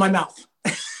and my mouth.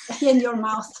 In your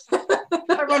mouth.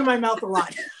 I run my mouth a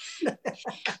lot.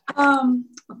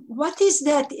 What is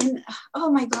that in,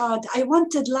 oh my God, I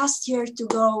wanted last year to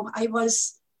go. I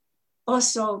was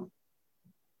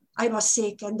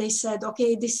sick and they said,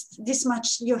 okay, this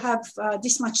much you have,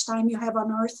 this much time you have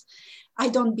on earth. I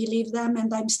don't believe them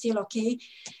and I'm still okay.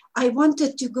 I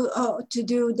wanted to go to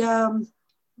do the,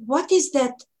 what is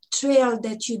that trail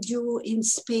that you do in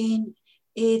Spain?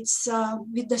 It's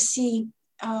with the sea.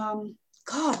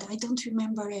 God, I don't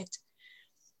remember it.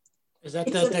 Is that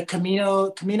the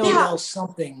Camino del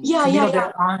something? Yeah, Camino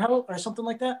del Angel or something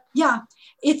like that? Yeah,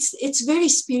 it's very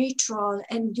spiritual,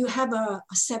 and you have a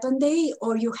 7-day,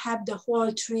 or you have the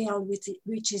whole trail with it,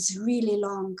 which is really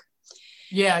long.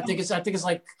 Yeah, I think it's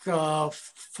like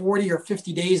 40 or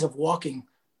 50 days of walking.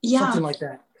 Yeah, something like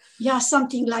that. Yeah,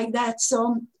 something like that.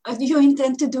 So, do you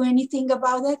intend to do anything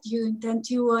about it? You intend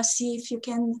to see if you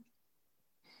can?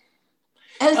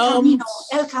 El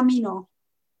Camino.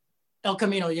 El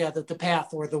Camino, yeah, the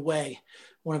path or the way,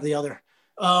 one or the other.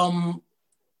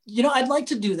 I'd like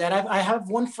to do that. I have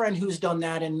one friend who's done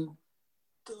that, and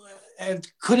I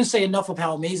couldn't say enough of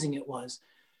how amazing it was.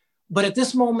 But at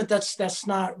this moment, that's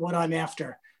not what I'm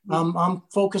after. I'm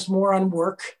focused more on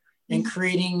work and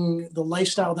creating the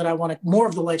lifestyle that I want to, more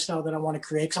of the lifestyle that I want to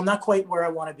create, because I'm not quite where I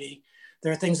want to be.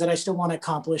 There are things that I still want to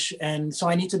accomplish, and so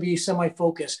I need to be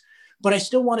semi-focused. But I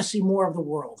still want to see more of the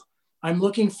world. I'm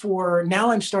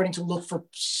starting to look for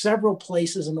several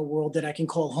places in the world that I can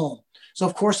call home. So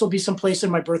of course, there'll be some place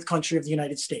in my birth country of the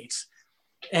United States.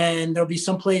 And there'll be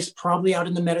some place probably out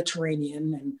in the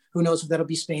Mediterranean, and who knows if that'll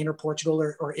be Spain or Portugal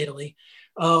or Italy,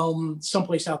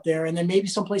 someplace out there. And then maybe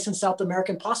someplace in South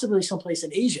America and possibly someplace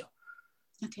in Asia.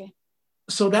 Okay.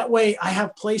 So that way I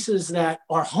have places that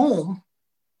are home,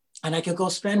 and I could go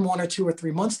spend 1 or 2 or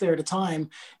 3 months there at a time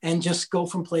and just go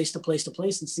from place to place to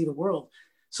place and see the world.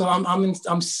 So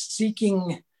I'm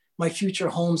seeking my future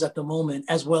homes at the moment,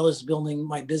 as well as building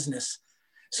my business.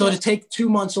 So to take 2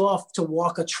 months off to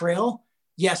walk a trail,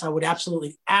 yes, I would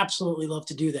absolutely love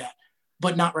to do that,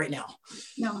 but not right now.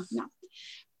 No.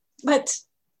 But,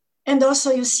 and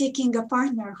also you're seeking a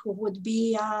partner who would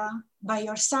be by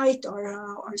your side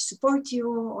or support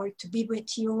you or to be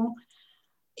with you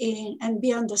and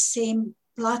be on the same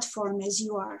platform as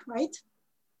you are, right?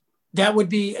 That would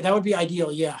be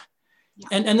ideal, yeah.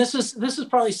 And this is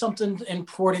probably something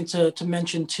important to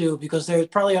mention too, because there's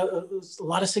probably a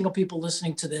lot of single people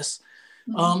listening to this,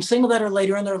 single that are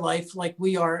later in their life like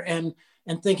we are, and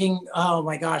thinking, oh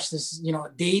my gosh, this,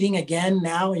 dating again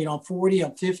now, I'm 40,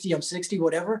 I'm 50, I'm 60,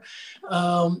 whatever.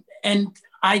 And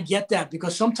I get that,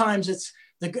 because sometimes it's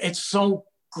so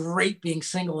great being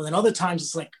single, and then other times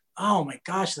it's like, oh my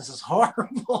gosh, this is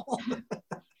horrible.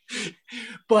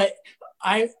 But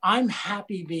I'm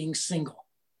happy being single.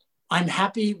 I'm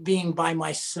happy being by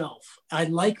myself. I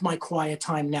like my quiet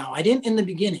time now. I didn't in the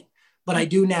beginning, but I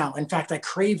do now. In fact, I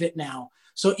crave it now.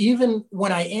 So even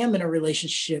when I am in a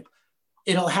relationship,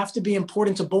 it'll have to be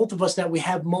important to both of us that we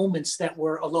have moments that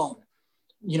we're alone,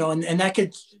 and that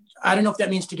could, I don't know if that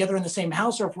means together in the same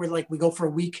house, or if we're like, we go for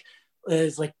a week,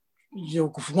 it's like,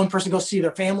 one person goes see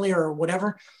their family or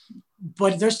whatever.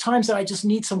 But there's times that I just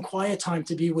need some quiet time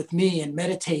to be with me and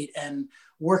meditate and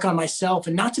work on myself,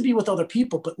 and not to be with other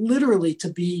people, but literally to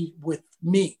be with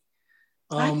me.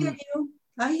 I hear you.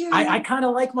 I kind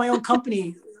of like my own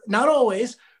company, not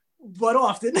always, but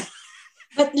often.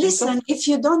 But listen, if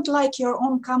you don't like your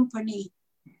own company,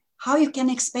 how you can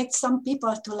expect some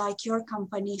people to like your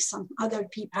company, some other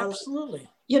people? Absolutely.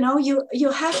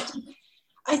 You have to,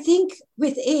 I think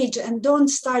with age, and don't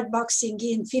start boxing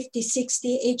in 50,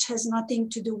 60, age has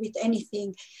nothing to do with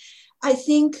anything. I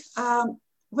think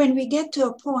when we get to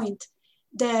a point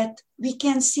that we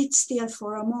can sit still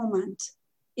for a moment,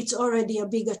 it's already a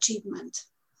big achievement.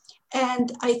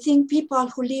 And I think people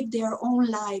who live their own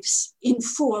lives in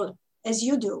full, as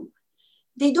you do,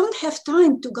 they don't have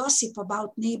time to gossip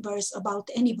about neighbors, about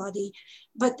anybody,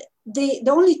 but the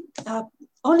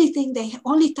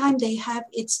only time they have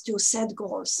is to set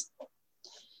goals.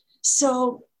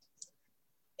 So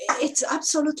it's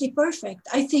absolutely perfect.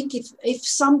 I think if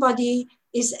somebody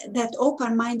is that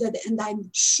open-minded, and I'm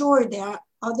sure there are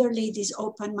other ladies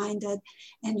open-minded,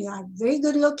 and you are very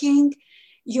good looking,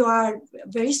 you are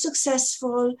very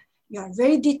successful, you are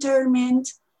very determined.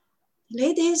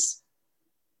 Ladies,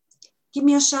 give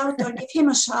me a shout or give him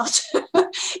a shout.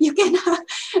 You can.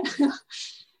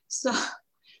 So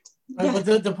Yeah.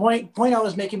 But the point I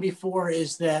was making before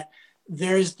is that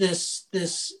there's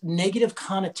this negative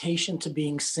connotation to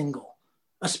being single,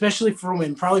 especially for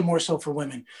women, probably more so for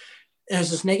women.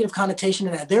 There's this negative connotation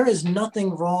to that. There is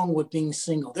nothing wrong with being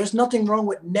single. There's nothing wrong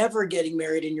with never getting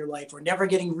married in your life or never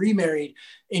getting remarried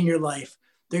in your life.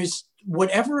 There's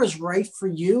whatever is right for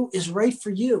you is right for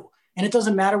you. And it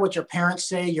doesn't matter what your parents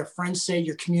say, your friends say,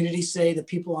 your community say, the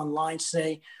people online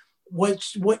say. What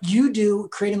you do,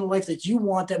 creating the life that you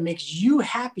want that makes you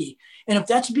happy. And if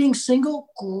that's being single,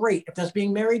 great. If that's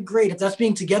being married, great. If that's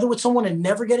being together with someone and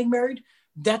never getting married,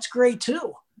 that's great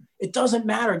too. It doesn't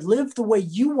matter. Live the way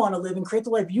you want to live and create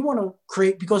the life you want to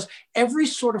create, because every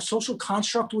sort of social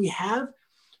construct we have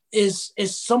is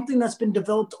something that's been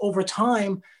developed over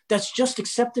time that's just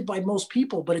accepted by most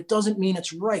people, but it doesn't mean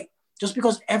it's right. Just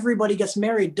because everybody gets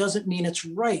married doesn't mean it's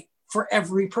right for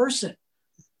every person.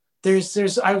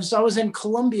 I was in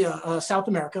Colombia, South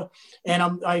America,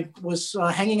 and I was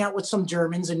hanging out with some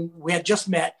Germans, and we had just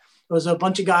met. There was a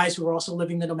bunch of guys who were also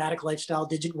living the nomadic lifestyle,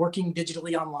 working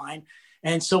digitally online.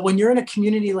 And so when you're in a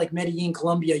community like Medellin,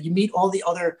 Colombia, you meet all the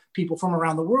other people from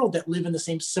around the world that live in the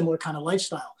same similar kind of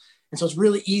lifestyle. And so it's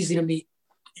really easy to meet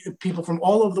people from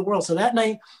all over the world. So that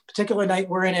particular night,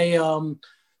 we're in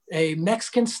a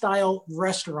Mexican style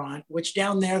restaurant, which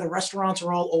down there, the restaurants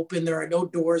are all open. There are no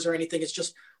doors or anything. It's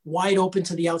just wide open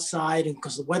to the outside, and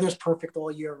because the weather's perfect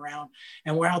all year round.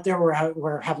 And we're out there,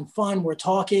 we're having fun, we're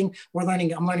talking,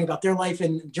 I'm learning about their life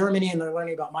in Germany, and they're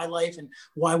learning about my life and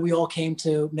why we all came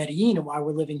to Medellin and why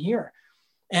we're living here.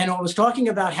 And I was talking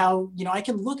about how, I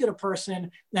can look at a person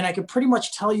and I can pretty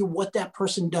much tell you what that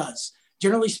person does.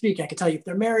 Generally speaking, I can tell you if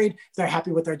they're married, if they're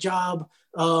happy with their job.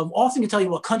 Often can tell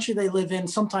you what country they live in,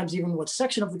 sometimes even what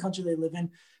section of the country they live in,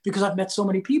 because I've met so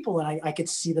many people and I could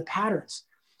see the patterns.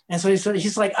 And so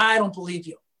he's like, I don't believe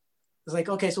you. It's like,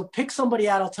 okay, so pick somebody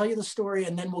out. I'll tell you the story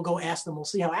and then we'll go ask them. We'll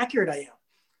see how accurate I am.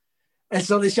 And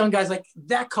so this young guy's like,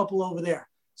 that couple over there.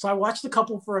 So I watched the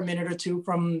couple for a minute or two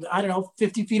from,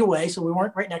 50 feet away. So we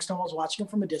weren't right next to them. I was watching them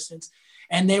from a distance.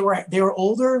 And they were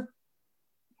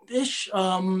older-ish,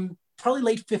 probably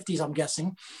late 50s, I'm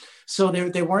guessing. So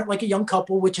they weren't like a young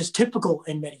couple, which is typical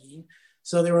in Medellin.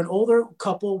 So they were an older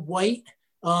couple, white,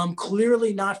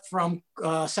 clearly not from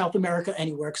South America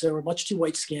anywhere, because they were much too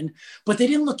white skinned, but they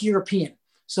didn't look European.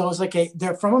 So I was like, hey,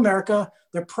 they're from America.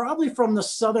 They're probably from the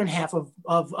southern half of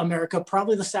America,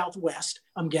 probably the Southwest,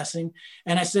 I'm guessing.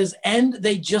 And I says, and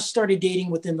they just started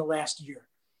dating within the last year.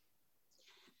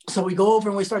 So we go over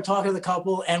and we start talking to the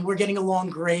couple and we're getting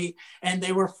along great. And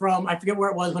they were from, I forget where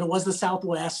it was, but it was the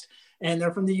Southwest, and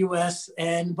they're from the US.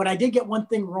 But I did get one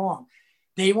thing wrong.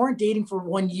 They weren't dating for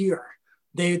 1 year.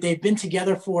 They've been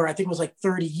together for, I think it was like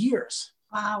 30 years.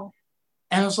 Wow.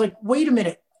 And I was like, wait a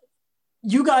minute.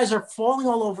 You guys are falling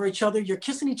all over each other. You're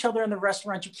kissing each other in the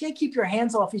restaurant. You can't keep your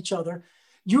hands off each other.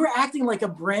 You're acting like a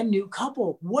brand new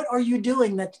couple. What are you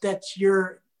doing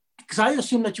because I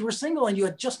assumed that you were single and you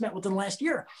had just met within the last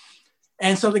year.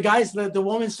 And so the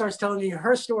woman starts telling me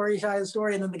her story,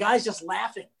 and then the guy's just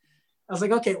laughing. I was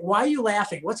like, okay, why are you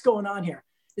laughing? What's going on here?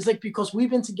 It's like, because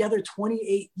we've been together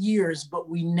 28 years, but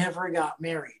we never got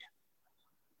married.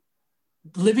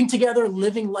 Living together,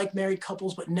 living like married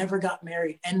couples, but never got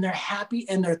married. And they're happy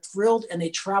and they're thrilled and they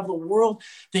travel the world.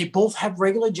 They both have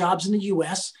regular jobs in the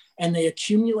US and they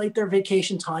accumulate their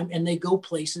vacation time and they go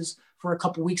places for a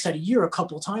couple weeks at a year, a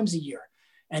couple times a year.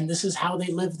 And this is how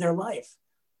they live their life.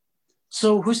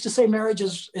 So who's to say marriage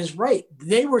is right?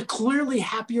 They were clearly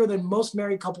happier than most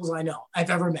married couples I've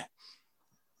ever met.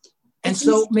 And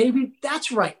so maybe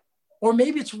that's right. Or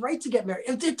maybe it's right to get married.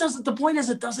 It doesn't, the point is,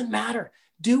 it doesn't matter.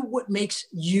 Do what makes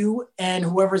you and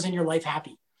whoever's in your life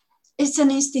happy. It's an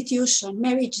institution.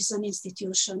 Marriage is an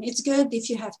institution. It's good if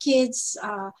you have kids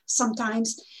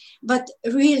sometimes, but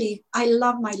really, I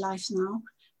love my life now.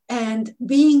 And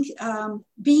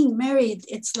being married,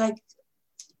 it's like,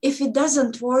 if it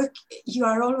doesn't work, you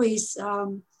are always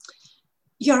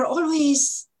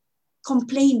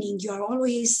complaining. You are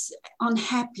always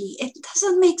unhappy. It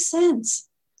doesn't make sense.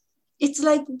 It's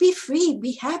like, be free,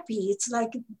 be happy. It's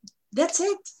like, that's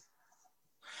it.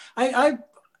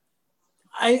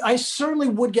 I certainly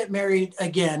would get married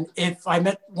again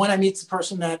when I meet the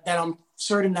person that I'm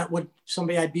certain that would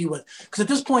somebody I'd be with. Because at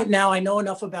this point now, I know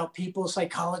enough about people's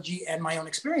psychology and my own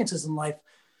experiences in life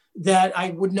that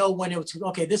I would know when it's,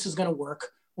 okay, this is going to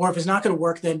work. Or if it's not going to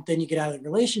work, then you get out of the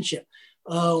relationship.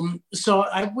 So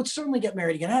I would certainly get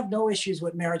married again. I have no issues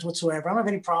with marriage whatsoever. I don't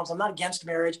have any problems. I'm not against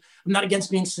marriage. I'm not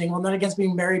against being single. I'm not against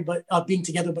being married, but being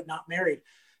together, but not married.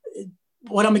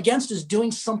 What I'm against is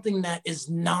doing something that is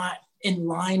not in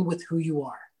line with who you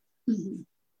are.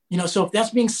 Mm-hmm. So if that's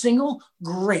being single,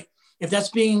 great. If that's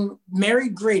being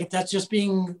married, great. If that's just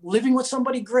being living with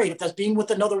somebody, great. If that's being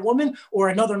with another woman or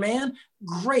another man,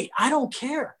 great. I don't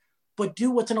care, but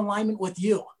do what's in alignment with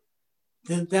you.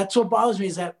 That's what bothers me,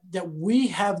 is that we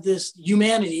have this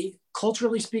humanity,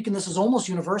 culturally speaking, this is almost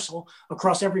universal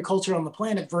across every culture on the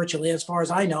planet, virtually, as far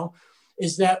as I know,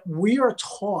 is that we are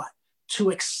taught to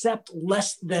accept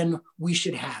less than we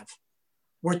should have.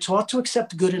 We're taught to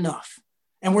accept good enough.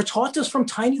 And we're taught this from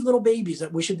tiny little babies,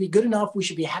 that we should be good enough. We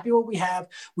should be happy with what we have.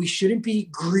 We shouldn't be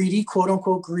greedy, quote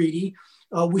unquote, greedy.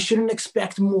 We shouldn't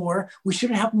expect more. We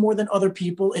shouldn't have more than other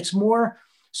people. It's more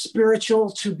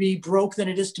spiritual to be broke than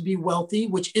it is to be wealthy,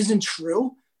 which isn't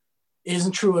true. It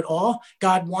isn't true at all.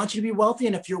 God wants you to be wealthy.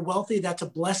 And if you're wealthy, that's a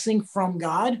blessing from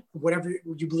God, whatever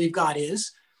you believe God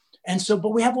is. And so, but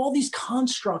we have all these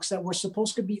constructs that we're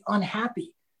supposed to be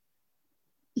unhappy.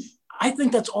 I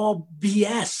think that's all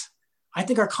BS. I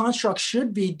think our construct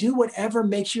should be do whatever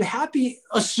makes you happy,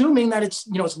 assuming that it's,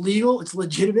 it's legal, it's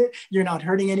legitimate. You're not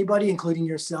hurting anybody, including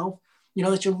yourself,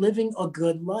 that you're living a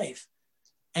good life.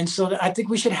 And so I think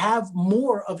we should have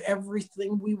more of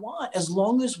everything we want, as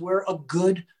long as we're a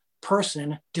good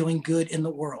person doing good in the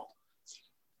world.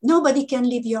 Nobody can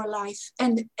live your life.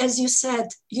 And as you said,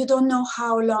 you don't know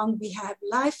how long we have.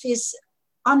 Life is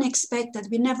unexpected.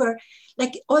 We never,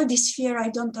 like all this fear, I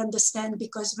don't understand,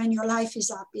 because when your life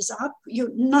is up,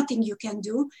 nothing you can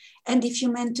do. And if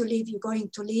you're meant to live, you're going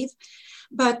to live.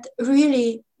 But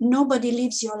really, nobody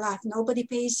lives your life. Nobody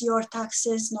pays your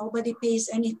taxes. Nobody pays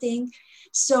anything.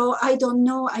 So I don't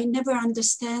know. I never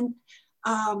understand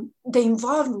the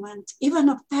involvement, even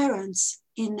of parents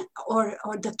or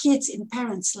the kids in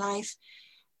parents' life.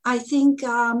 I think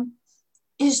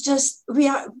it's just we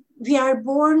are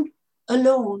born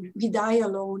alone, we die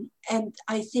alone, and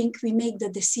I think we make the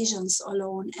decisions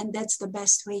alone, and that's the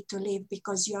best way to live,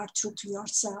 because you are true to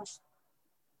yourself.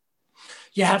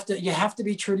 You have to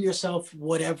be true to yourself,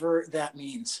 whatever that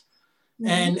means.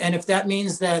 Mm-hmm. And if that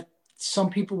means that some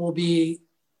people will be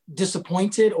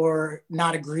disappointed or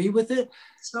not agree with it,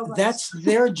 that's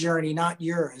their journey, not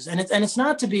yours. And it's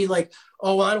not to be like,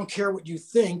 oh, well, I don't care what you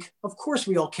think. Of course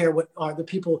we all care what the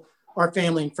people, our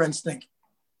family and friends think.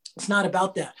 It's not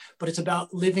about that, but it's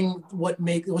about living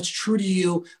what's true to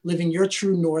you, living your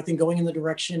true north and going in the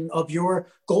direction of your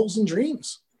goals and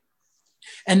dreams.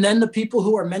 And then the people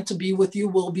who are meant to be with you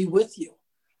will be with you.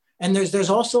 And there's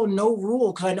also no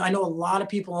rule, because I know a lot of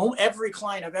people, every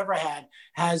client I've ever had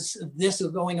has this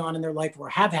going on in their life, or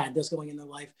have had this going in their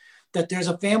life, that there's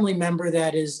a family member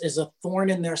that is a thorn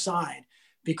in their side,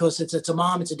 because it's a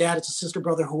mom, it's a dad, it's a sister,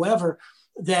 brother, whoever,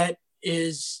 that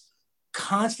is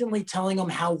constantly telling them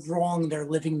how wrong they're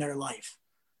living their life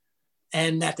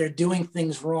and that they're doing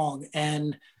things wrong.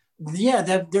 And yeah,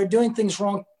 they're doing things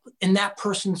wrong in that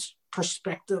person's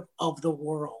perspective of the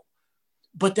world.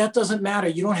 But that doesn't matter.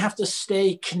 You don't have to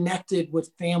stay connected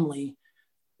with family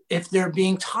if they're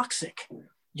being toxic.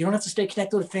 You don't have to stay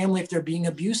connected with family if they're being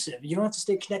abusive. You don't have to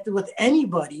stay connected with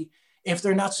anybody if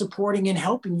they're not supporting and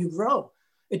helping you grow.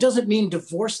 It doesn't mean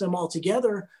divorce them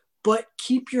altogether, but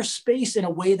keep your space in a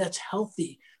way that's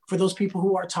healthy for those people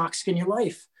who are toxic in your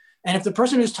life. And if the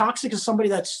person who's toxic is somebody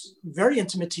that's very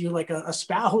intimate to you, like a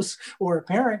spouse or a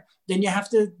parent, then you have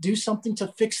to do something to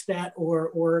fix that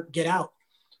or get out.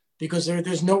 Because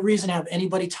there's no reason to have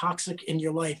anybody toxic in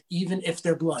your life, even if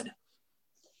they're blood.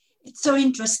 It's so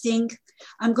interesting.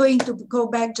 I'm going to go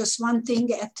back just one thing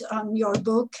at your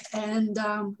book, and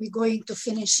we're going to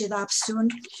finish it up soon.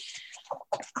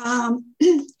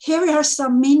 Here are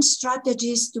some main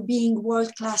strategies to being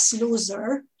world-class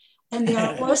loser, and there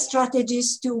are all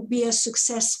strategies to be a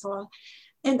successful.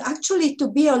 And actually, to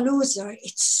be a loser,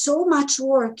 it's so much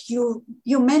work. You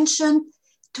mentioned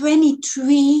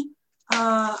 23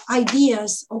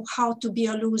 ideas of how to be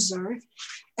a loser,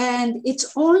 and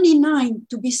it's only 9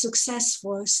 to be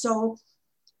successful. So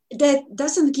that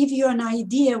doesn't give you an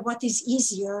idea what is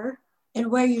easier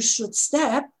and where you should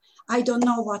step. I don't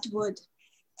know what would.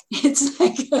 It's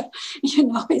like,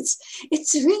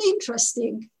 it's really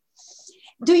interesting.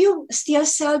 Do you still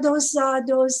sell those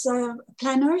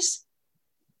planners?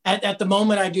 At the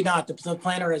moment, I do not. The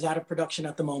planner is out of production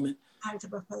at the moment.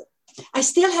 I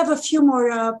still have a few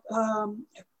more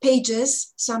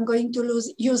pages, so I'm going to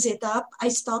use it up. I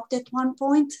stopped at one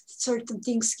point. Certain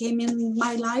things came in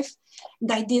my life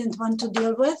that I didn't want to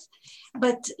deal with.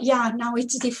 But yeah, now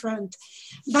it's different.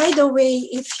 By the way,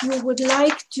 if you would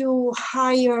like to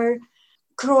hire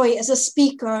Kroy as a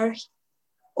speaker,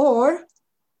 or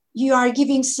you are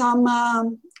giving some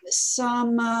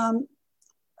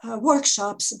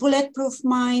workshops, Bulletproof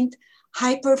Mind,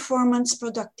 High Performance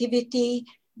Productivity,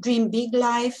 Dream Big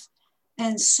Life,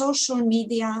 and Social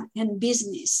Media and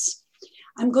Business.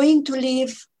 I'm going to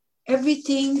leave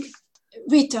everything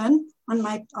written on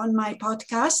my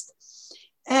podcast.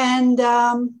 And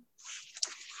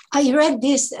I read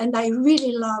this and I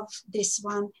really love this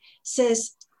one. It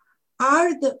says,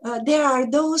 there are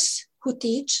those who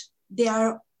teach, there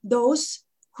are those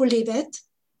who live it,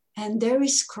 and there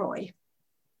is Croy.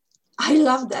 I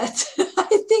love that.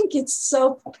 I think it's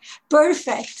so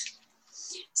perfect.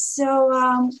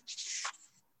 So,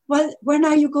 well, when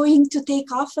are you going to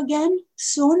take off again?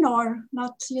 Soon or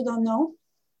not? You don't know?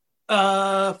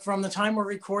 From the time we're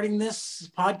recording this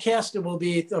podcast, it will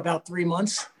be about 3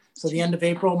 months. So the end of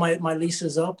April, my lease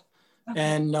is up. Okay.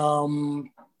 And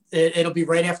it'll be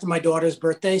right after my daughter's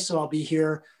birthday. So I'll be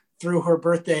here through her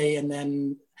birthday. And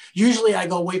then usually I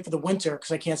go away for the winter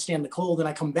because I can't stand the cold, and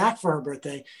I come back for her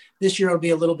birthday. This year it'll be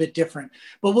a little bit different,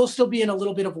 but we'll still be in a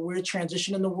little bit of a weird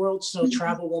transition in the world. So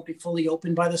travel won't be fully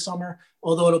open by the summer,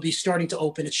 although it'll be starting to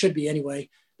open. It should be anyway.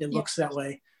 It looks that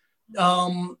way.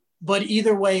 But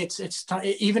either way, it's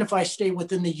even if I stay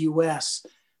within the US,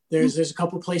 there's a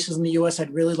couple of places in the US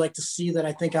I'd really like to see that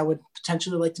I think I would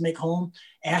potentially like to make home.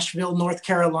 Asheville, North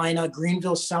Carolina,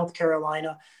 Greenville, South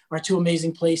Carolina are two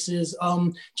amazing places.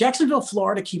 Jacksonville,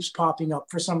 Florida keeps popping up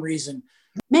for some reason.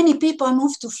 Many people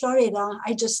move to Florida.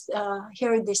 I just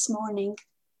heard this morning.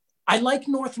 I like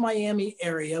North Miami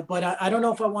area, but I don't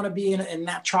know if I want to be in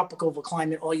that tropical of a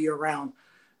climate all year round.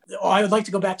 I would like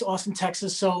to go back to Austin,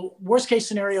 Texas. So worst case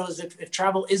scenario is if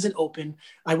travel isn't open,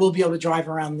 I will be able to drive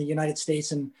around the United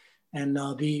States and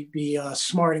be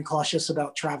smart and cautious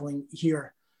about traveling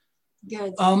here.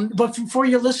 Good. But for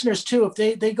your listeners too, if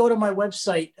they go to my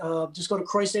website, just go to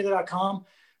croystather.com.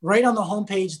 Right on the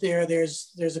homepage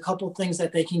there's a couple of things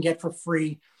that they can get for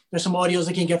free. There's some audios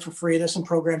they can get for free. There's some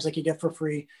programs they can get for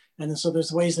free. And so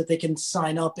there's ways that they can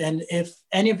sign up. And if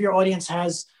any of your audience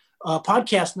has a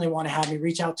podcast and they want to have me,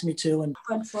 reach out to me too. And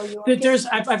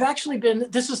I've actually been,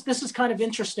 this is kind of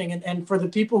interesting. And for the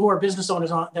people who are business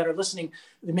owners that are listening,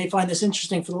 they may find this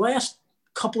interesting. For the last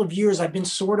couple of years, I've been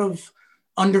sort of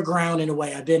underground in a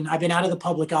way. I've been out of the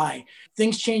public eye.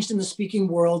 Things changed in the speaking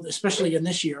world, especially in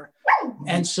this year.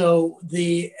 And so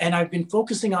I've been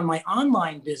focusing on my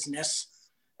online business.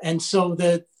 And so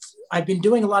I've been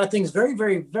doing a lot of things very,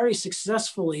 very, very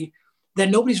successfully that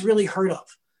nobody's really heard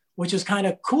of, which is kind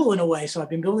of cool in a way. So I've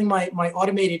been building my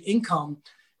automated income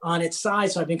on its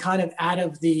side. So I've been kind of out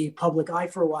of the public eye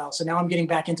for a while. So now I'm getting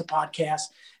back into podcasts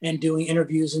and doing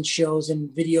interviews and shows and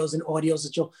videos and audios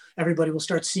that everybody will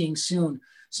start seeing soon.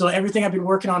 So everything I've been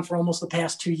working on for almost the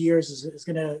past 2 years is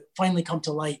going to finally come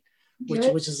to light,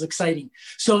 which is exciting.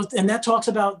 So, and that talks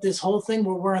about this whole thing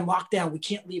where we're in lockdown. We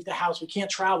can't leave the house. We can't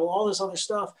travel, all this other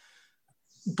stuff,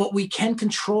 but we can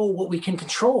control what we can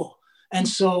control. And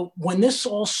so when this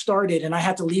all started and I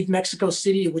had to leave Mexico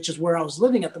City, which is where I was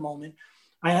living at the moment,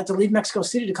 I had to leave Mexico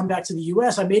City to come back to the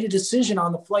US. I made a decision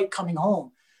on the flight coming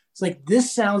home. It's like,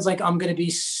 this sounds like I'm going to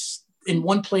be in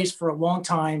one place for a long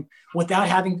time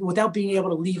without being able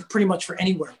to leave pretty much for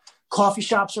anywhere. Coffee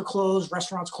shops are closed,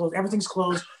 restaurants closed, everything's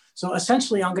closed. So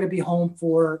essentially I'm going to be home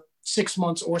for 6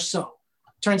 months or so.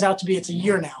 Turns out to be, it's a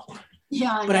year now.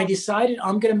 Yeah. But I decided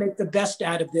I'm going to make the best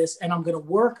out of this, and I'm going to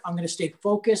work, I'm going to stay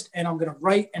focused, and I'm going to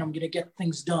write, and I'm going to get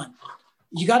things done.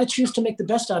 You got to choose to make the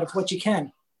best out of what you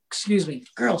can. Excuse me,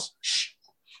 girls, shh.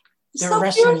 They're so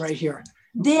wrestling right here.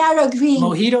 They are agreeing.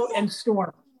 Mojito and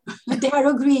Storm. They are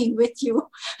agreeing with you.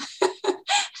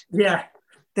 Yeah,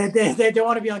 they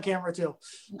want to be on camera too.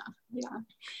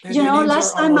 Yeah.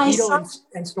 Last time I saw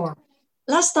and Storm.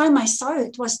 Last time I saw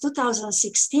it was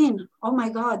 2016. Oh my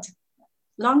God.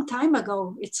 Long time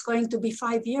ago. It's going to be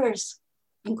 5 years.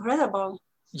 Incredible.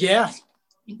 Yeah.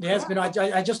 Yeah, it's been.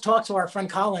 I just talked to our friend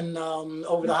Colin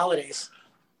over the holidays.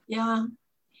 Yeah,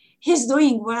 he's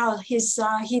doing well. He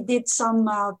did some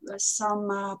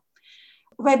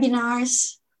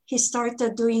webinars. He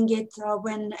started doing it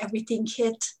when everything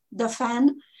hit the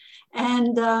fan,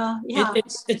 and yeah,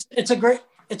 it's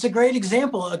a great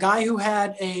example. A guy who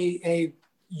had a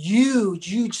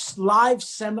huge live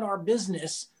seminar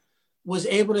business was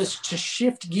able to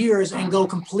shift gears and go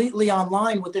completely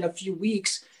online within a few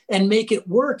weeks and make it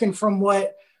work. And from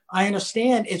what I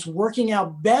understand, it's working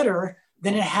out better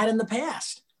than it had in the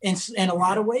past in a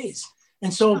lot of ways.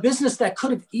 And so a business that could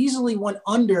have easily went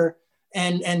under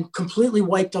and completely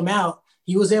wiped them out,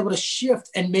 he was able to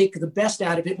shift and make the best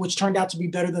out of it, which turned out to be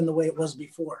better than the way it was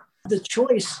before. The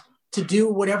choice to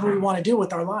do whatever we want to do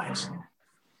with our lives.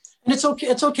 And it's okay.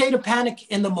 It's okay to panic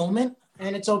in the moment,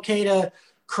 and it's okay to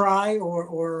cry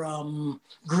or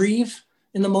grieve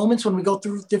in the moments when we go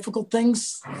through difficult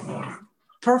things.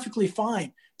 Perfectly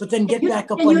fine. But then get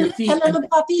back up on your feet. The little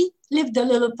puppy? Leave the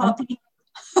little puppy.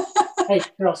 Hey,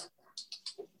 girls.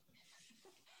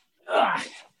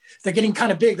 They're getting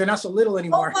kind of big. They're not so little Oh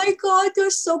anymore. my God, they're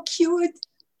so cute.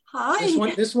 Hi.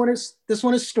 This one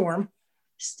is Storm.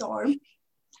 Storm.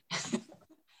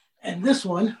 And this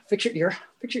one, fix your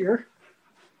ear.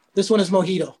 This one is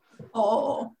Mojito.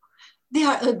 Oh, they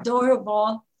are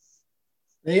adorable.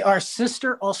 They are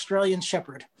sister Australian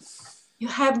Shepherd. You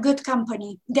have good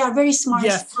company. They are very smart,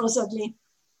 yes. supposedly.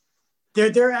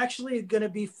 They're actually going to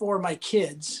be for my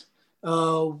kids.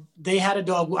 They had a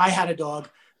dog. I had a dog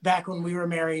back when we were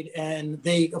married, and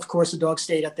of course, the dog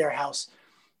stayed at their house.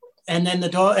 And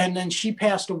then she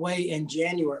passed away in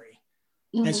January.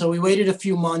 Mm-hmm. And so we waited a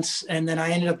few months, and then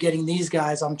I ended up getting these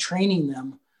guys. I'm training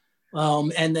them.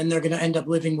 And then they're going to end up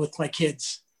living with my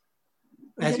kids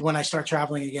when I start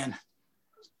traveling again.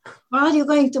 Well, you're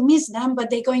going to miss them, but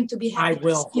they're going to be happy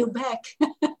to see you back.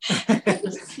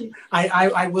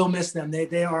 I will miss them.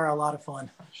 They are a lot of fun.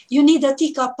 You need a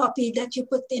teacup puppy that you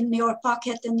put in your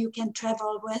pocket and you can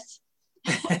travel with.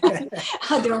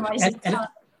 Otherwise,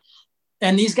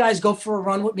 and these guys go for a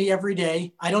run with me every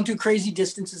day. I don't do crazy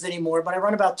distances anymore, but I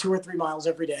run about 2 or 3 miles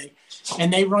every day.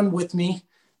 And they run with me.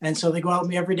 And so they go out with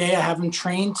me every day. I have them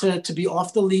trained to be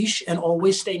off the leash and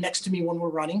always stay next to me when we're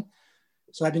running.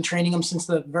 So I've been training them since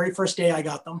the very first day I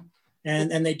got them.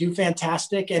 And they do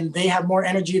fantastic. And they have more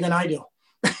energy than I do.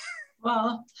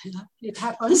 Well, it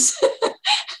happens.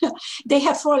 They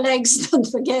have 4 legs, don't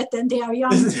forget, and they are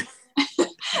young.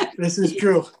 This is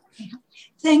true.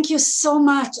 Thank you so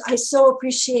much. I so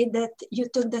appreciate that you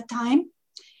took the time.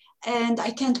 And I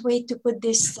can't wait to put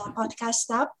this podcast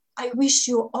up. I wish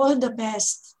you all the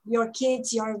best, your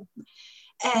kids,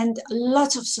 and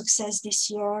lots of success this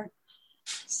year.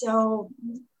 So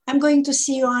I'm going to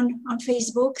see you on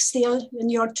Facebook still in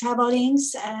your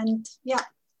travelings, and yeah,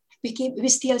 we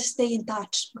still stay in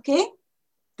touch. Okay.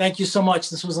 Thank you so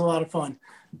much. This was a lot of fun.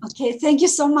 Okay. Thank you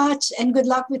so much, and good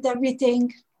luck with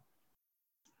everything.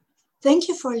 Thank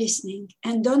you for listening.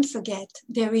 And don't forget,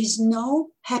 there is no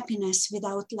happiness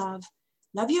without love.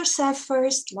 Love yourself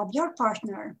first. Love your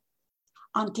partner.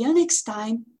 Until next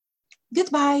time.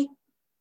 Goodbye.